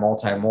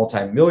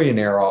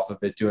multi-millionaire off of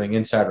it, doing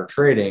insider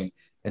trading.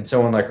 And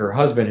someone like her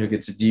husband, who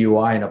gets a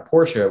DUI in a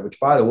Porsche, which,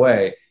 by the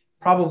way,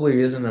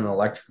 probably isn't an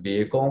electric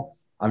vehicle.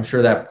 I'm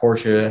sure that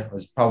Porsche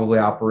was probably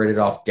operated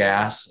off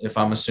gas, if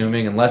I'm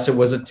assuming, unless it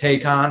was a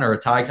Taycan or a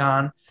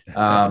Taycan.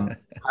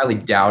 Highly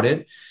doubt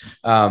it.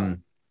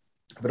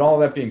 But all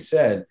that being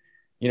said,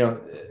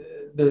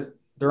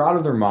 they're out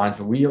of their minds,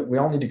 but we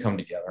all need to come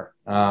together.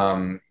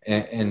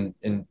 And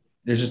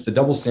there's just the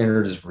double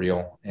standard is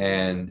real.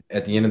 And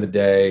at the end of the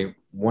day,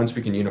 once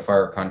we can unify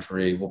our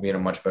country, we'll be in a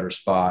much better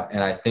spot.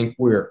 And I think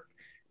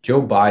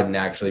Joe Biden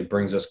actually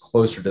brings us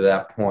closer to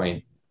that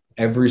point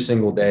every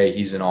single day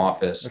he's in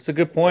office. That's a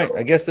good point.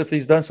 I guess if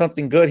he's done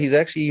something good, he's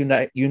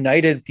actually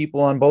united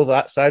people on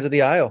both sides of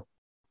the aisle.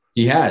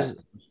 He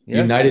has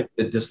united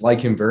that dislike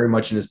him very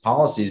much in his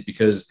policies,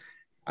 because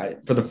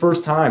for the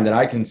first time that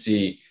I can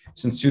see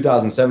since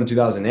 2007,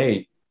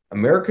 2008,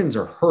 Americans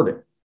are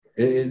hurting.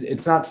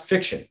 It's not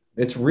fiction.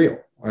 It's real.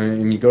 I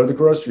mean, you go to the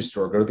grocery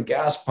store, go to the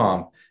gas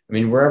pump. I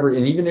mean, wherever,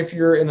 and even if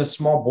you're in a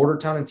small border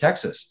town in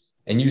Texas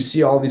and you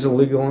see all these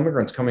illegal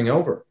immigrants coming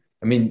over,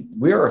 I mean,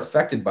 we are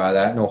affected by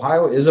that. And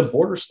Ohio is a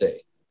border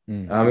state. I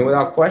mean,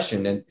 without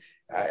question. And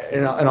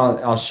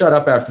I'll shut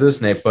up after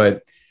this, Nate,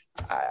 but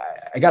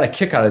I got a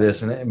kick out of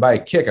this. And by a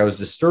kick, I was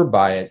disturbed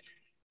by it.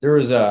 There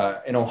was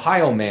an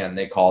Ohio man,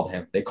 they called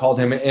him. They called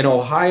him an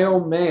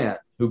Ohio man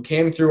who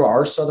came through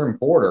our southern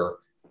border,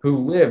 who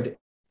lived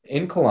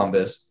in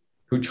Columbus,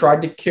 who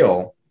tried to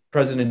kill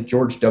President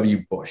George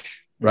W.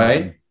 Bush,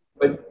 right? Mm-hmm.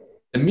 But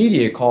the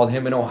media called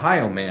him an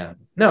Ohio man.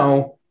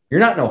 No, you're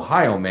not an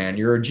Ohio man.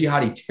 You're a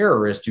jihadi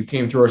terrorist who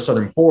came through our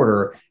southern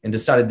border and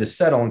decided to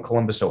settle in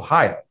Columbus,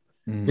 Ohio.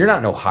 Mm-hmm. You're not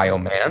an Ohio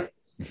man.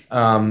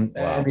 Wow.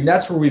 I mean,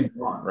 that's where we've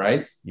gone,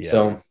 right? Yeah.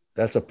 So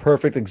that's a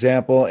perfect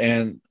example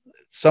and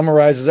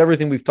summarizes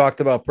everything we've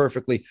talked about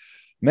perfectly.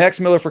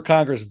 Max Miller for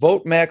Congress,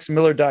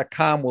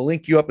 votemaxmiller.com. We'll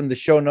link you up in the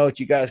show notes.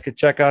 You guys could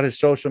check out his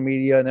social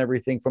media and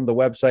everything from the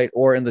website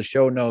or in the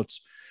show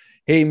notes.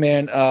 Hey,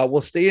 man,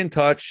 we'll stay in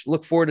touch.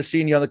 Look forward to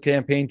seeing you on the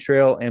campaign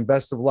trail, and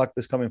best of luck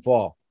this coming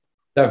fall.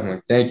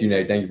 Definitely. Thank you,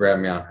 Nate. Thank you for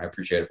having me on. I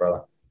appreciate it,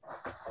 brother.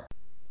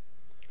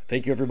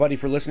 Thank you, everybody,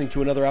 for listening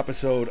to another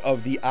episode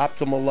of the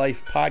Optimal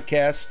Life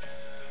podcast.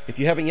 If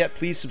you haven't yet,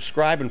 please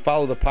subscribe and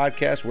follow the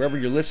podcast wherever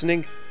you're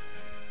listening.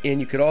 And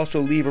you could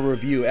also leave a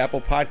review. Apple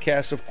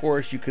Podcasts, of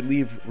course. You could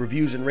leave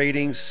reviews and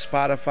ratings.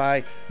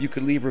 Spotify, you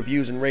could leave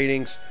reviews and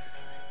ratings.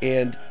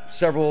 And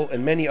several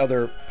and many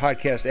other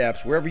podcast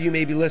apps. Wherever you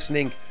may be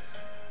listening,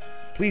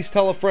 please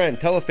tell a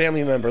friend, tell a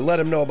family member, let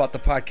them know about the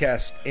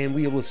podcast, and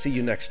we will see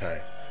you next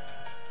time.